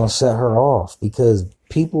 that's going to set her off, because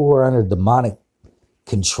people who are under demonic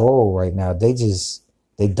control right now, they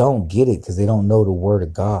don't get it because they don't know the word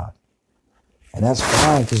of God. And that's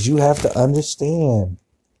fine, because you have to understand,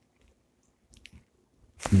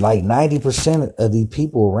 like 90% of the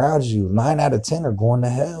people around you, 9 out of 10 are going to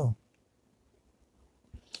hell.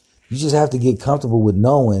 You just have to get comfortable with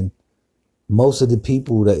knowing most of the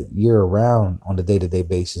people that you're around on a day-to-day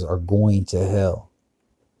basis are going to hell.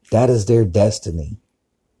 That is their destiny.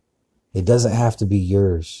 It doesn't have to be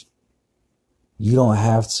yours. You don't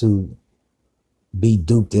have to be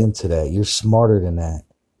duped into that. You're smarter than that.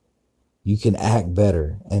 You can act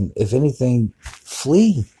better. And if anything,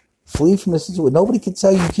 flee. Flee from the situation. Nobody can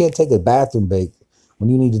tell you can't take a bathroom break when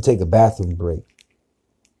you need to take a bathroom break.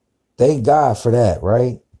 Thank God for that,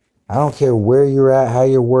 right? I don't care where you're at, how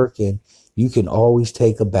you're working. You can always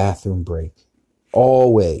take a bathroom break.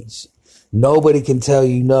 Always. Nobody can tell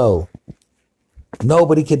you no.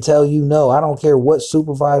 Nobody can tell you no. I don't care what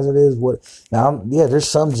supervisor it is. There's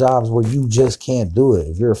some jobs where you just can't do it.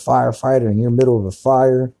 If you're a firefighter and you're in the middle of a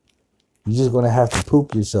fire, you're just going to have to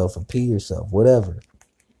poop yourself or pee yourself, whatever.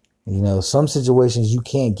 You know, some situations you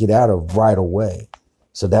can't get out of right away.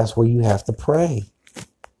 So that's where you have to pray.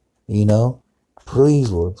 You know,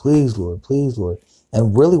 please, Lord, please, Lord, please, Lord.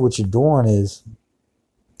 And really what you're doing is,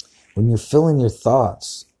 when you're filling your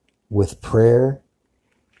thoughts with prayer,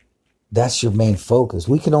 that's your main focus.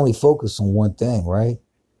 We can only focus on one thing, right?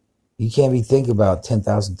 You can't be thinking about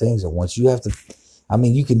 10,000 things at once. You have to,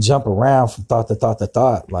 you can jump around from thought to thought to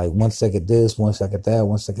thought, like 1 second this, 1 second that,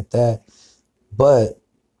 1 second that. But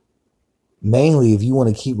mainly, if you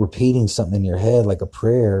want to keep repeating something in your head, like a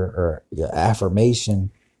prayer or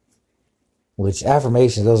affirmation, which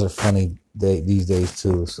affirmations, those are funny these days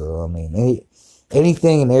too. So,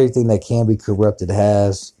 anything and everything that can be corrupted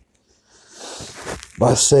has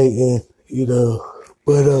by Satan, you know.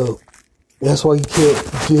 But that's why you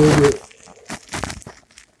can't deal with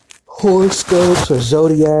horoscopes or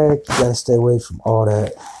zodiac. You gotta stay away from all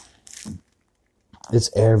that.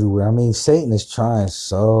 It's everywhere. Satan is trying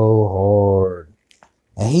so hard,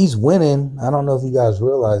 and he's winning. I don't know if you guys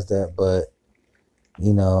realize that, but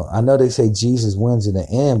you know, I know they say Jesus wins in the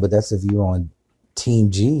end, but that's if you're on Team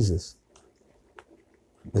Jesus.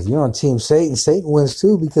 If you're on Team Satan, Satan wins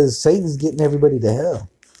too, because Satan's getting everybody to hell.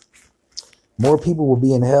 More people will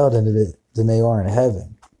be in hell than they are in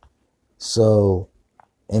heaven. So,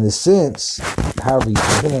 in a sense,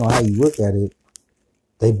 depending on how you look at it,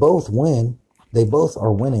 they both win. They both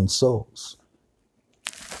are winning souls.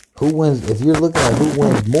 Who wins? If you're looking at who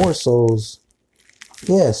wins more souls,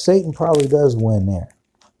 yeah, Satan probably does win there.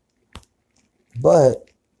 But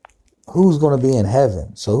who's going to be in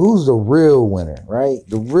heaven? So who's the real winner, right?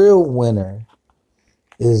 The real winner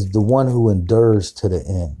is the one who endures to the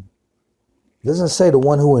end. It doesn't say the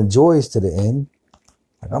one who enjoys to the end.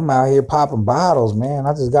 Like, I'm out here popping bottles, man.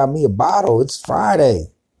 I just got me a bottle. It's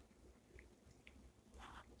Friday.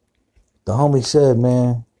 The homie said,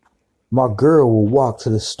 man, my girl will walk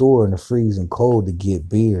to the store in the freezing cold to get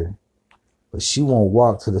beer, but she won't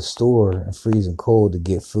walk to the store in freezing cold to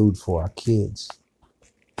get food for our kids.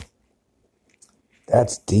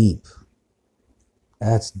 That's deep.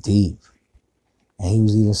 That's deep. And he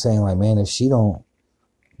was even saying, like, man, if she don't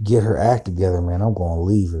get her act together, man, I'm going to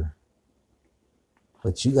leave her.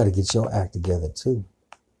 But you got to get your act together too.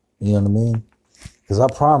 You know what I mean? Because I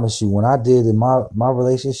promise you, when I did in my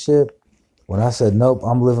relationship, when I said, nope,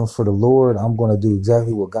 I'm living for the Lord, I'm going to do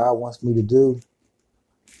exactly what God wants me to do,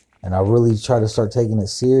 and I really try to start taking it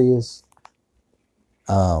serious,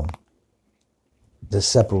 the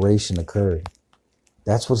separation occurred.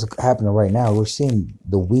 That's what's happening right now. We're seeing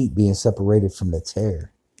the wheat being separated from the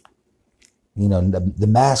tare. You know, the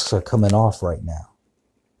masks are coming off right now.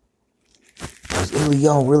 Was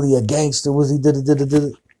Ilion really a gangster? Was he did?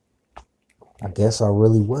 I guess I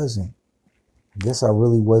really wasn't. I guess I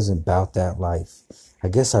really wasn't about that life. I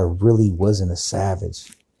guess I really wasn't a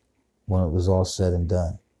savage when it was all said and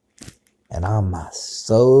done. And I'm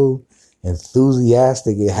so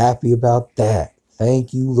enthusiastic and happy about that.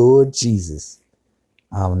 Thank you, Lord Jesus.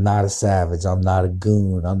 I'm not a savage. I'm not a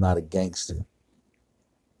goon. I'm not a gangster.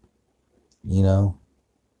 You know,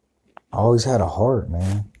 I always had a heart,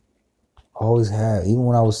 man. Always had. Even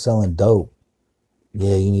when I was selling dope.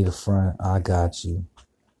 Yeah, you need a front. I got you.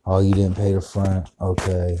 Oh, you didn't pay the front?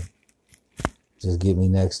 Okay. Just get me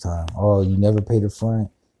next time. Oh, you never paid the front?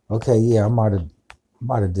 Okay, yeah, I might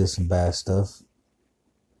have did some bad stuff.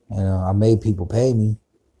 You know, I made people pay me,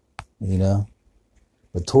 you know.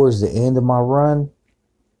 But towards the end of my run,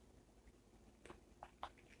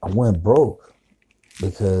 I went broke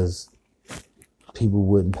because people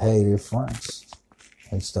wouldn't pay their fronts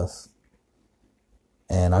and stuff.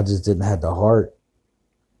 And I just didn't have the heart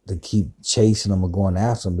to keep chasing them or going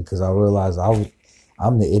after them, because I realized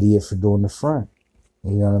I'm the idiot for doing the front.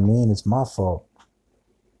 You know what I mean? It's my fault.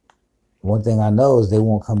 One thing I know is they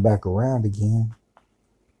won't come back around again.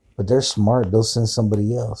 But they're smart. They'll send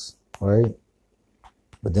somebody else, right?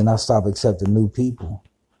 But then I stopped accepting new people.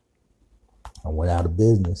 I went out of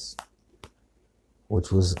business,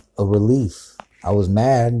 which was a relief. I was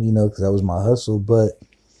mad, you know, because that was my hustle, but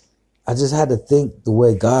I just had to think the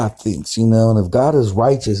way God thinks, you know, and if God is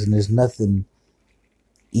righteous and there's nothing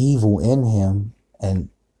evil in him, and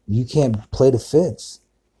you can't play the fence.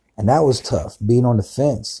 And that was tough, being on the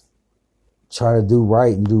fence, trying to do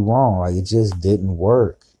right and do wrong. Like, it just didn't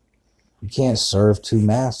work. You can't serve two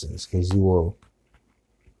masters, because you will,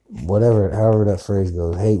 however that phrase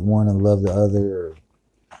goes, hate one and love the other. Or,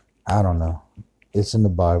 I don't know. It's in the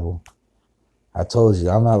Bible. I told you,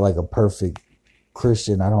 I'm not like a perfect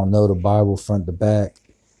Christian. I don't know the Bible front to back.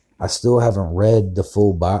 I still haven't read the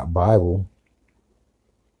full Bible.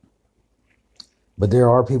 But there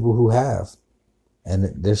are people who have,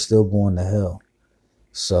 and they're still going to hell.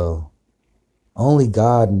 So only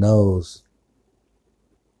God knows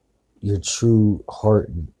your true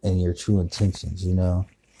heart and your true intentions, you know.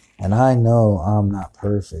 And I know I'm not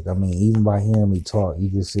perfect. I mean, even by hearing me talk, you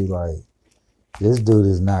can see, like, this dude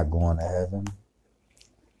is not going to heaven.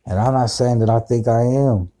 And I'm not saying that I think I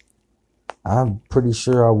am. I'm pretty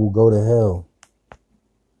sure I will go to hell.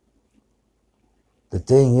 The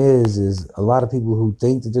thing is a lot of people who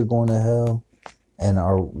think that they're going to hell and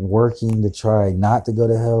are working to try not to go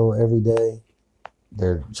to hell every day,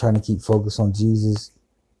 they're trying to keep focus on Jesus,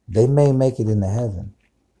 they may make it into heaven.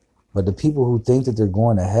 But the people who think that they're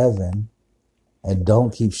going to heaven and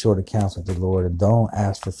don't keep short accounts with the Lord and don't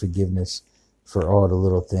ask for forgiveness for all the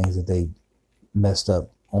little things that they messed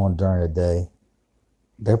up on during the day,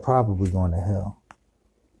 they're probably going to hell.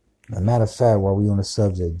 As a matter of fact, while we're on the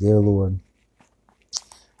subject, dear Lord,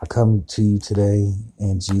 I come to you today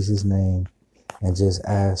in Jesus' name and just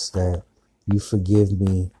ask that you forgive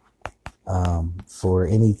me for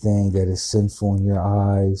anything that is sinful in your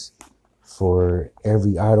eyes, for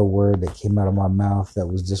every idle word that came out of my mouth that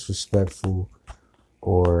was disrespectful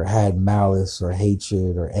or had malice or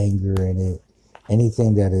hatred or anger in it.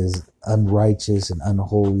 Anything that is unrighteous and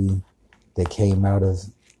unholy that came out of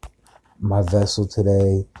my vessel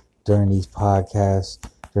today during these podcasts,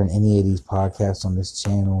 during any of these podcasts on this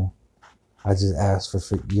channel, I just ask for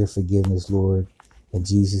your forgiveness, Lord, in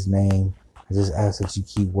Jesus' name. I just ask that you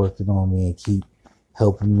keep working on me and keep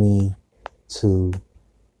helping me to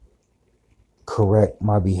correct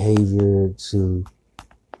my behavior, to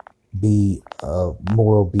be a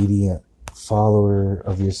more obedient follower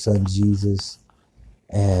of your son, Jesus,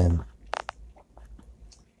 and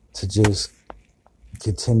to just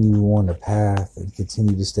continue on the path and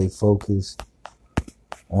continue to stay focused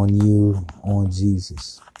on you, on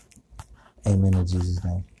Jesus. Amen in Jesus'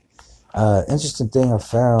 name. Interesting thing I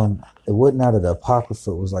found, it wasn't out of the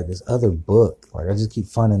Apocrypha, it was like this other book. Like I just keep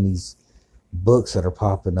finding these books that are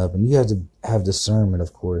popping up, and you have to have discernment,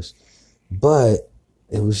 of course. But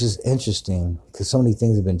it was just interesting because so many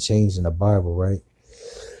things have been changed in the Bible, right?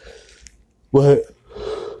 But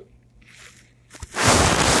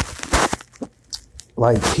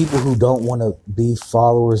like people who don't want to be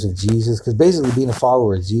followers of Jesus, because basically being a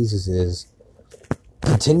follower of Jesus is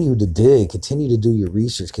continue to dig, continue to do your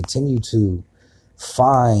research, continue to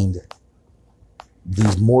find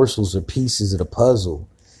these morsels or pieces of the puzzle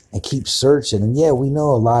and keep searching. And yeah, we know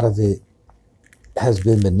a lot of it has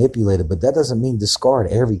been manipulated, but that doesn't mean discard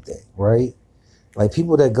everything, right? Like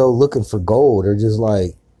people that go looking for gold are just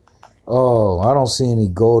like, oh, I don't see any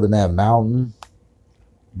gold in that mountain.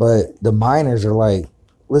 But the miners are like,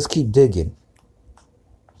 let's keep digging.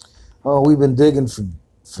 Oh, we've been digging for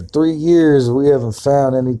 3 years. We haven't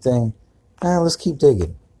found anything. Let's keep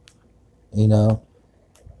digging. You know,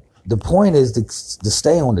 the point is to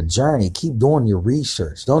stay on the journey. Keep doing your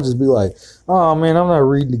research. Don't just be like, oh man, I'm not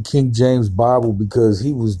reading the King James Bible because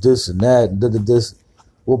he was this and that and this.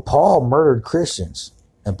 Well, Paul murdered Christians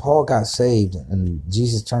and Paul got saved and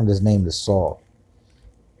Jesus turned his name to Saul.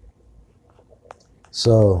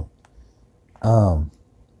 So,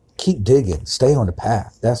 keep digging. Stay on the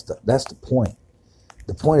path. That's the point.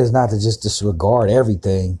 The point is not to just disregard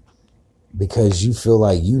everything because you feel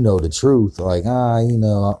like you know the truth. Like, you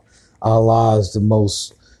know, Allah is the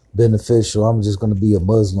most beneficial. I'm just going to be a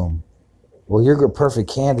Muslim. Well, you're a perfect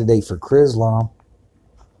candidate for Chrislam.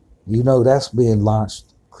 You know that's being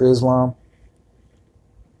launched. Chrislam.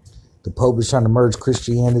 The Pope is trying to merge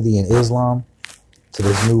Christianity and Islam to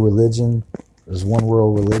this new religion. This one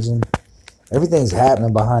world religion. Everything's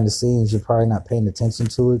happening behind the scenes. You're probably not paying attention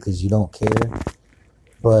to it because you don't care.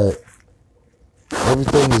 But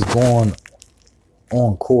everything is going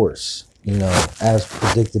on course, you know, as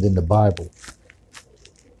predicted in the Bible.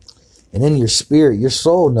 And in your spirit, your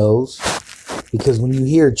soul knows, because when you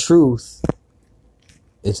hear truth,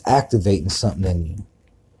 it's activating something in you.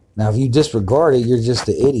 Now, if you disregard it, you're just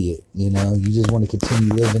an idiot. You know, you just want to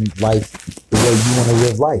continue living life the way you want to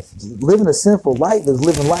live life. Living a sinful life is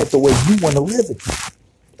living life the way you want to live it.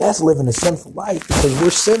 That's living a sinful life because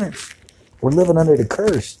we're sinners. We're living under the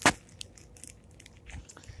curse.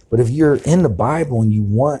 But if you're in the Bible and you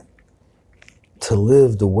want to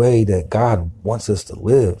live the way that God wants us to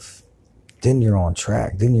live, then you're on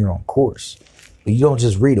track. Then you're on course. But you don't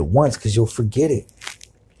just read it once because you'll forget it.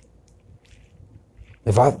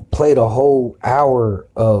 If I played a whole hour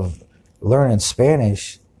of learning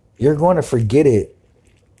Spanish, you're going to forget it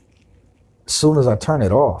as soon as I turn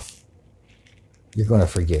it off. You're going to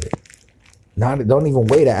forget it. Don't even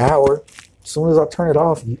wait an hour. As soon as I turn it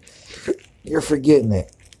off, you're forgetting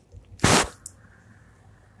it.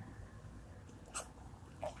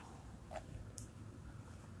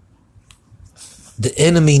 The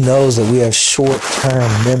enemy knows that we have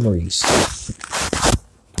short-term memories.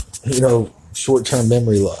 You know, short-term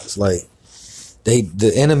memory loss. Like,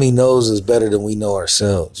 the enemy knows us better than we know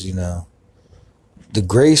ourselves, you know. The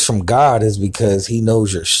grace from God is because he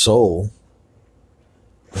knows your soul.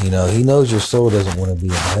 You know, he knows your soul doesn't want to be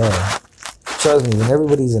in hell. Trust me, when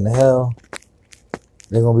everybody's in hell,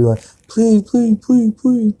 they're going to be like, please, please, please,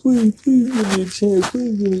 please, please, please give me a chance,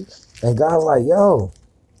 please give me. And God's like, yo,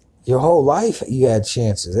 your whole life you had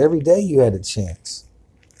chances. Every day you had a chance.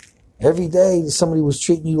 Every day somebody was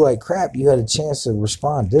treating you like crap, you had a chance to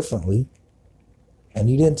respond differently. And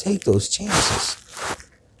you didn't take those chances.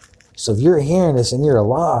 So if you're hearing this and you're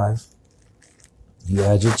alive, you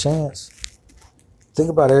had your chance. Think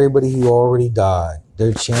about everybody who already died.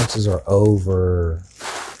 Their chances are over.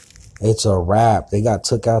 It's a wrap. They got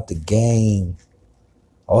took out the game.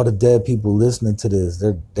 All the dead people listening to this,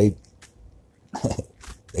 they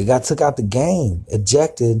got took out the game.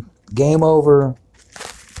 Ejected. Game over.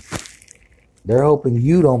 They're hoping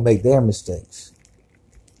you don't make their mistakes.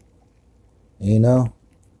 You know?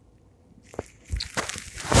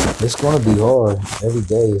 It's going to be hard. Every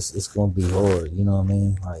day it's going to be hard. You know what I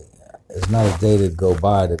mean? Like, it's not a day that go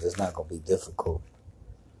by that is not going to be difficult.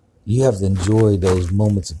 You have to enjoy those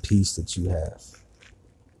moments of peace that you have.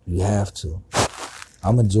 You have to.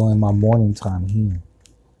 I'm enjoying my morning time here.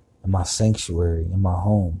 In my sanctuary, in my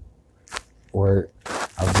home. Where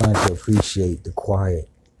I've learned to appreciate the quiet.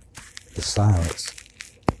 The silence.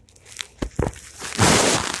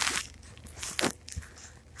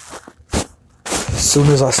 As soon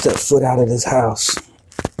as I step foot out of this house,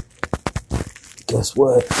 guess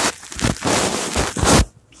what?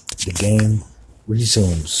 The game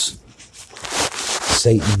resumes.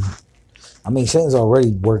 Satan's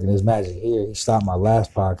already working his magic here. He stopped my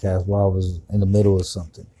last podcast while I was in the middle of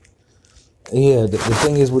something. Yeah, the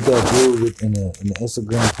thing is with that dude in the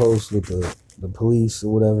Instagram post with the police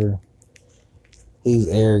or whatever, he's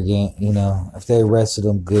arrogant, you know. If they arrested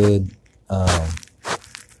him, good. I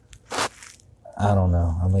don't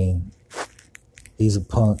know. I mean, he's a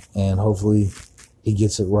punk, and hopefully he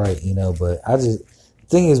gets it right, you know. But the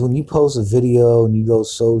thing is, when you post a video and you go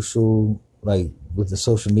social, like with the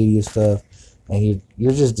social media stuff, and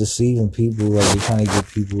you're just deceiving people, like you're trying to get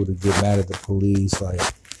people to get mad at the police, like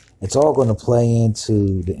it's all going to play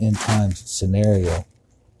into the end times scenario.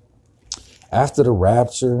 After the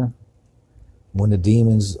rapture, when the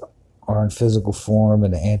demons are in physical form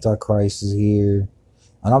and the Antichrist is here,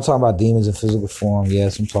 and I'm talking about demons in physical form,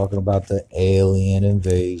 yes, I'm talking about the alien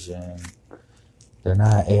invasion. They're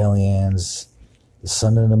not aliens. The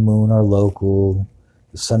sun and the moon are local.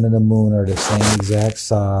 The sun and the moon are the same exact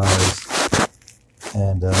size.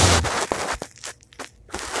 And,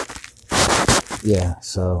 yeah,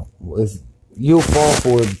 so if you'll fall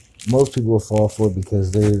for it, most people will fall for it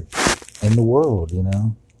because they're in the world, you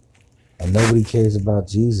know? And nobody cares about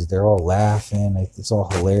Jesus. They're all laughing. It's all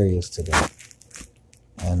hilarious to them.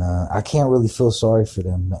 And I can't really feel sorry for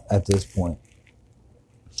them at this point.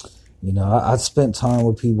 You know, I spent time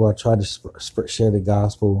with people. I tried to share the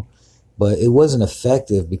gospel, but it wasn't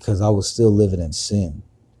effective because I was still living in sin.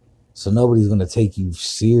 So nobody's going to take you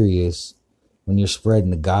serious when you're spreading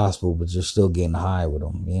the gospel, but you're still getting high with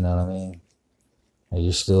them. You know what I mean? And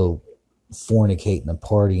you're still fornicating and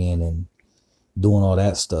partying and doing all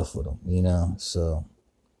that stuff with them, you know? So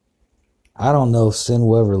I don't know if sin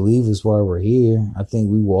will ever leave us while we're here. I think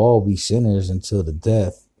we will all be sinners until the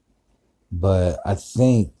death. But I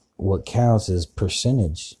think what counts is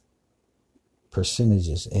percentages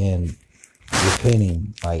and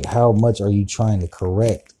repenting. Like, how much are you trying to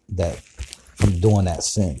correct that from doing that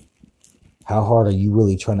sin? How hard are you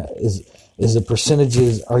really trying to, is the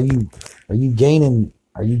percentages, are you gaining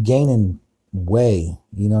way?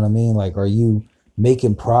 You know what I mean? Like, are you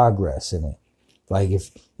making progress in it? Like,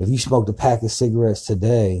 if you smoked a pack of cigarettes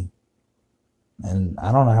today, and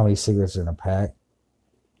I don't know how many cigarettes are in a pack.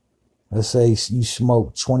 Let's say you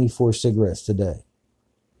smoke 24 cigarettes today,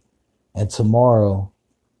 and tomorrow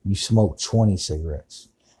you smoke 20 cigarettes,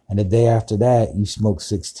 and the day after that you smoke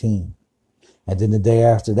 16, and then the day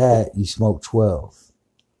after that you smoke 12,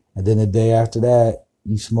 and then the day after that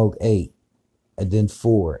you smoke 8, and then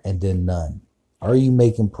 4, and then none. Are you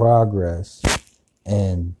making progress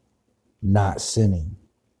and not sinning?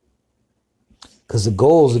 Because the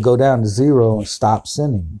goal is to go down to 0 and stop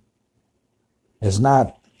sinning. It's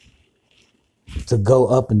not to go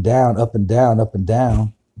up and down, up and down, up and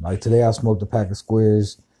down. Like today I smoked a pack of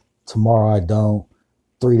squares. Tomorrow I don't.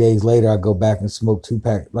 3 days later I go back and smoke 2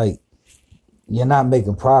 packs. Like, you're not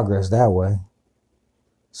making progress that way.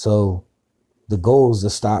 So the goal is to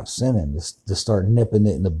stop sinning, to start nipping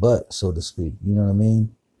it in the butt, so to speak. You know what I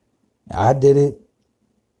mean? I did it.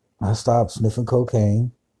 I stopped sniffing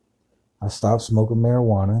cocaine. I stopped smoking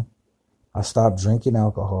marijuana. I stopped drinking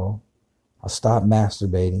alcohol. I stopped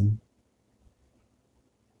masturbating.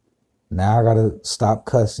 Now I gotta stop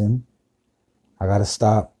cussing. I gotta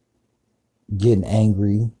stop getting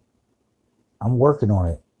angry. I'm working on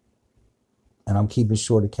it. And I'm keeping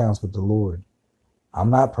short accounts with the Lord. I'm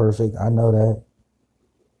not perfect. I know that.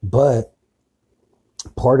 But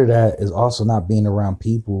part of that is also not being around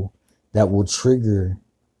people that will trigger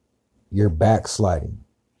your backsliding.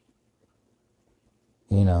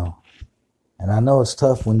 You know, and I know it's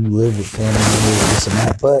tough when you live with family members, this and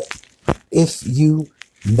that, but if you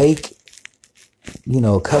make, you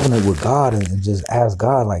know, a covenant with God and just ask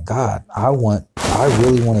God, like, God, I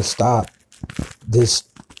really want to stop this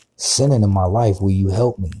sinning in my life. Will you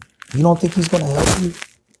help me? You don't think he's going to help you?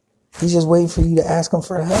 He's just waiting for you to ask him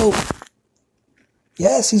for help.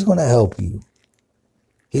 Yes, he's going to help you.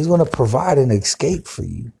 He's going to provide an escape for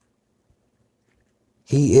you.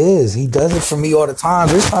 He is. He does it for me all the time.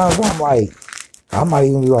 There's times where I'm like, I might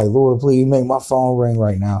even be like, Lord, please make my phone ring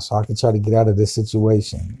right now so I can try to get out of this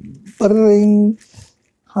situation. Ba-ding.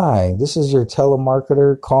 Hi, this is your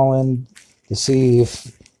telemarketer calling to see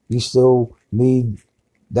if you still need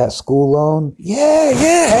that school loan. Yeah.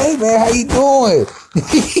 Hey, man, how you doing?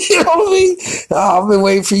 You know what I mean? Oh, I've been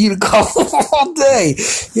waiting for you to call all day.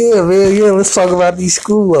 Yeah, man. Yeah, let's talk about these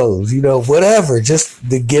school loans. You know, whatever, just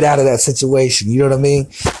to get out of that situation. You know what I mean?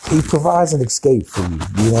 He provides an escape for you,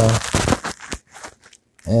 you know?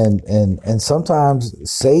 And sometimes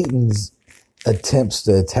Satan's attempts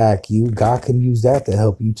to attack you, God can use that to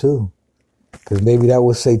help you too. Because maybe that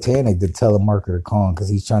was satanic, the telemarketer calling, because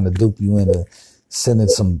he's trying to dupe you into sending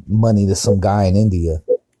some money to some guy in India,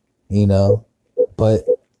 you know. But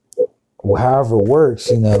however it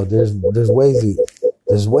works, you know, there's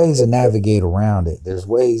ways to navigate around it. There's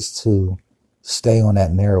ways to stay on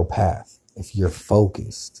that narrow path if you're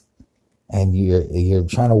focused and you're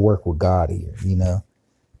trying to work with God here, you know.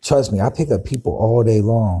 Trust me, I pick up people all day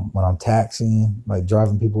long when I'm taxiing, like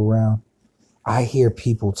driving people around. I hear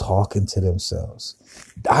people talking to themselves.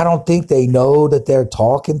 I don't think they know that they're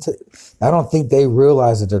talking to, I don't think they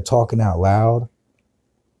realize that they're talking out loud.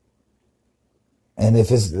 And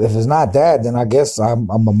if it's not that, then I guess I'm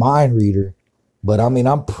a mind reader. But I mean,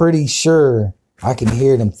 I'm pretty sure I can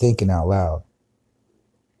hear them thinking out loud.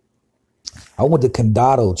 I went to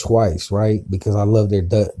Condado twice, right? Because I love their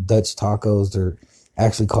Dutch tacos. They're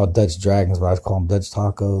actually called Dutch Dragons, but I call them Dutch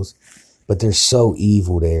tacos. But they're so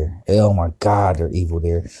evil there. Oh my God, they're evil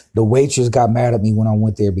there. The waitress got mad at me when I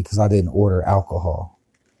went there because I didn't order alcohol.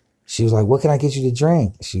 She was like, what can I get you to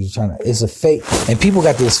drink? She was trying to, it's a fake. And people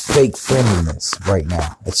got this fake friendliness right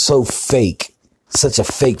now. It's so fake. Such a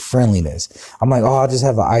fake friendliness. I'm like, oh, I'll just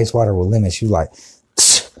have an ice water with lemon. She was like,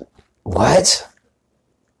 what?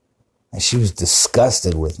 And she was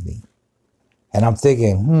disgusted with me. And I'm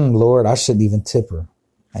thinking, Lord, I shouldn't even tip her.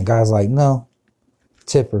 And God's like, no,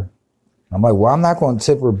 tip her. I'm like, well, I'm not going to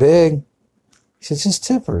tip her big. He said, just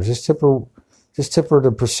tip her. Just tip her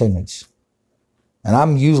the percentage. And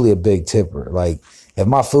I'm usually a big tipper. Like, if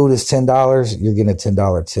my food is $10, you're getting a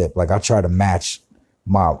 $10 tip. Like, I try to match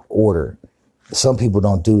my order. Some people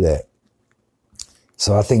don't do that.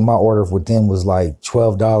 So I think my order with them was like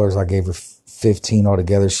 $12. I gave her $15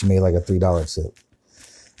 altogether. She made like a $3 tip.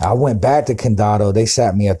 I went back to Condado. They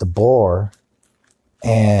sat me at the bar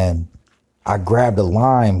and I grabbed a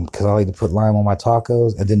lime because I like to put lime on my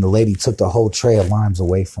tacos. And then the lady took the whole tray of limes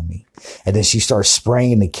away from me. And then she started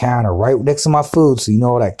spraying the counter right next to my food. So you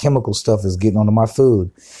know all that chemical stuff is getting onto my food.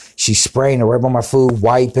 She's spraying it right on my food,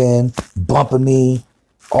 wiping, bumping me.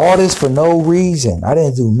 All this for no reason. I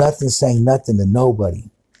didn't do nothing, saying nothing to nobody.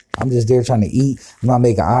 I'm just there trying to eat. I'm not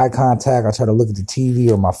making eye contact. I try to look at the TV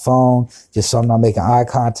or my phone just so I'm not making eye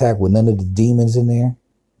contact with none of the demons in there.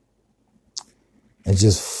 And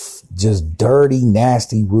just dirty,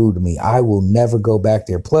 nasty, rude to me. I will never go back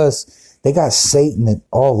there. Plus, they got Satan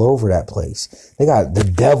all over that place. They got the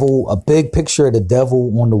devil, a big picture of the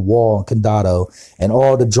devil on the wall in Condado, and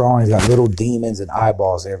all the drawings got little demons and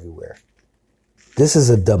eyeballs everywhere. This is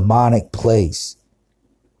a demonic place.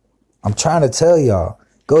 I'm trying to tell y'all,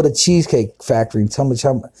 go to Cheesecake Factory and tell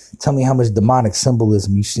me how much demonic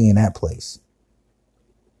symbolism you see in that place.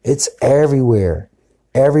 It's everywhere.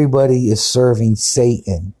 Everybody is serving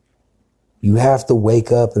Satan. You have to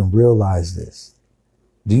wake up and realize this.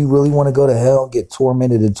 Do you really want to go to hell and get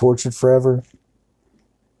tormented and tortured forever?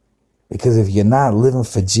 Because if you're not living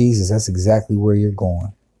for Jesus, that's exactly where you're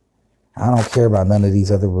going. I don't care about none of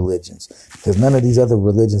these other religions, because none of these other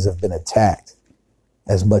religions have been attacked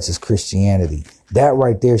as much as Christianity. That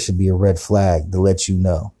right there should be a red flag to let you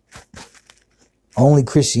know. Only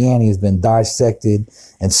Christianity has been dissected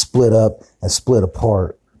and split up and split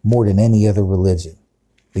apart more than any other religion.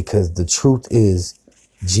 Because the truth is,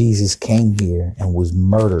 Jesus came here and was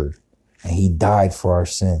murdered, and he died for our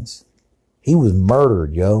sins. He was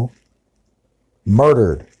murdered, yo.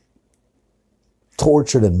 Murdered.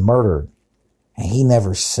 Tortured and murdered. And he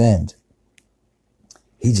never sinned.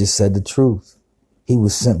 He just said the truth. He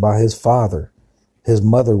was sent by his father. His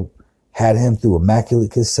mother had him through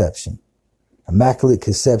immaculate conception. Immaculate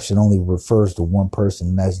conception only refers to one person,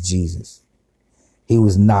 and that's Jesus. He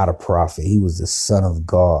was not a prophet. He was the Son of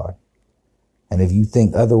God. And if you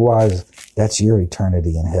think otherwise, that's your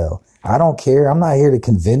eternity in hell. I don't care. I'm not here to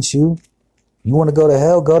convince you. You want to go to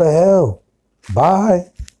hell? Go to hell.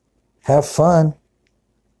 Bye. Have fun.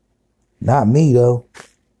 Not me, though.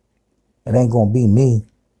 It ain't going to be me.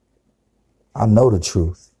 I know the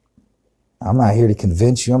truth. I'm not here to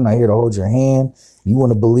convince you. I'm not here to hold your hand. You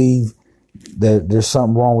want to believe that there's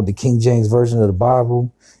something wrong with the King James Version of the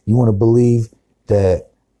Bible? You want to believe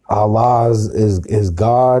that Allah is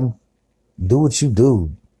God? Do what you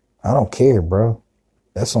do. I don't care, bro.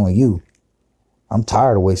 That's on you. I'm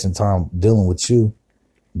tired of wasting time dealing with you.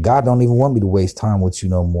 God don't even want me to waste time with you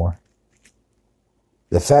no more.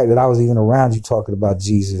 The fact that I was even around you talking about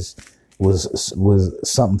Jesus was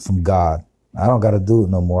something from God. I don't got to do it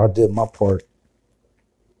no more. I did my part.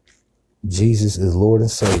 Jesus is Lord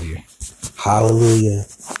and Savior. Hallelujah.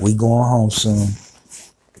 We going home soon.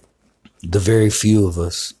 The very few of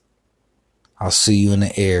us. I'll see you in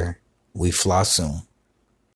the air. We fly soon.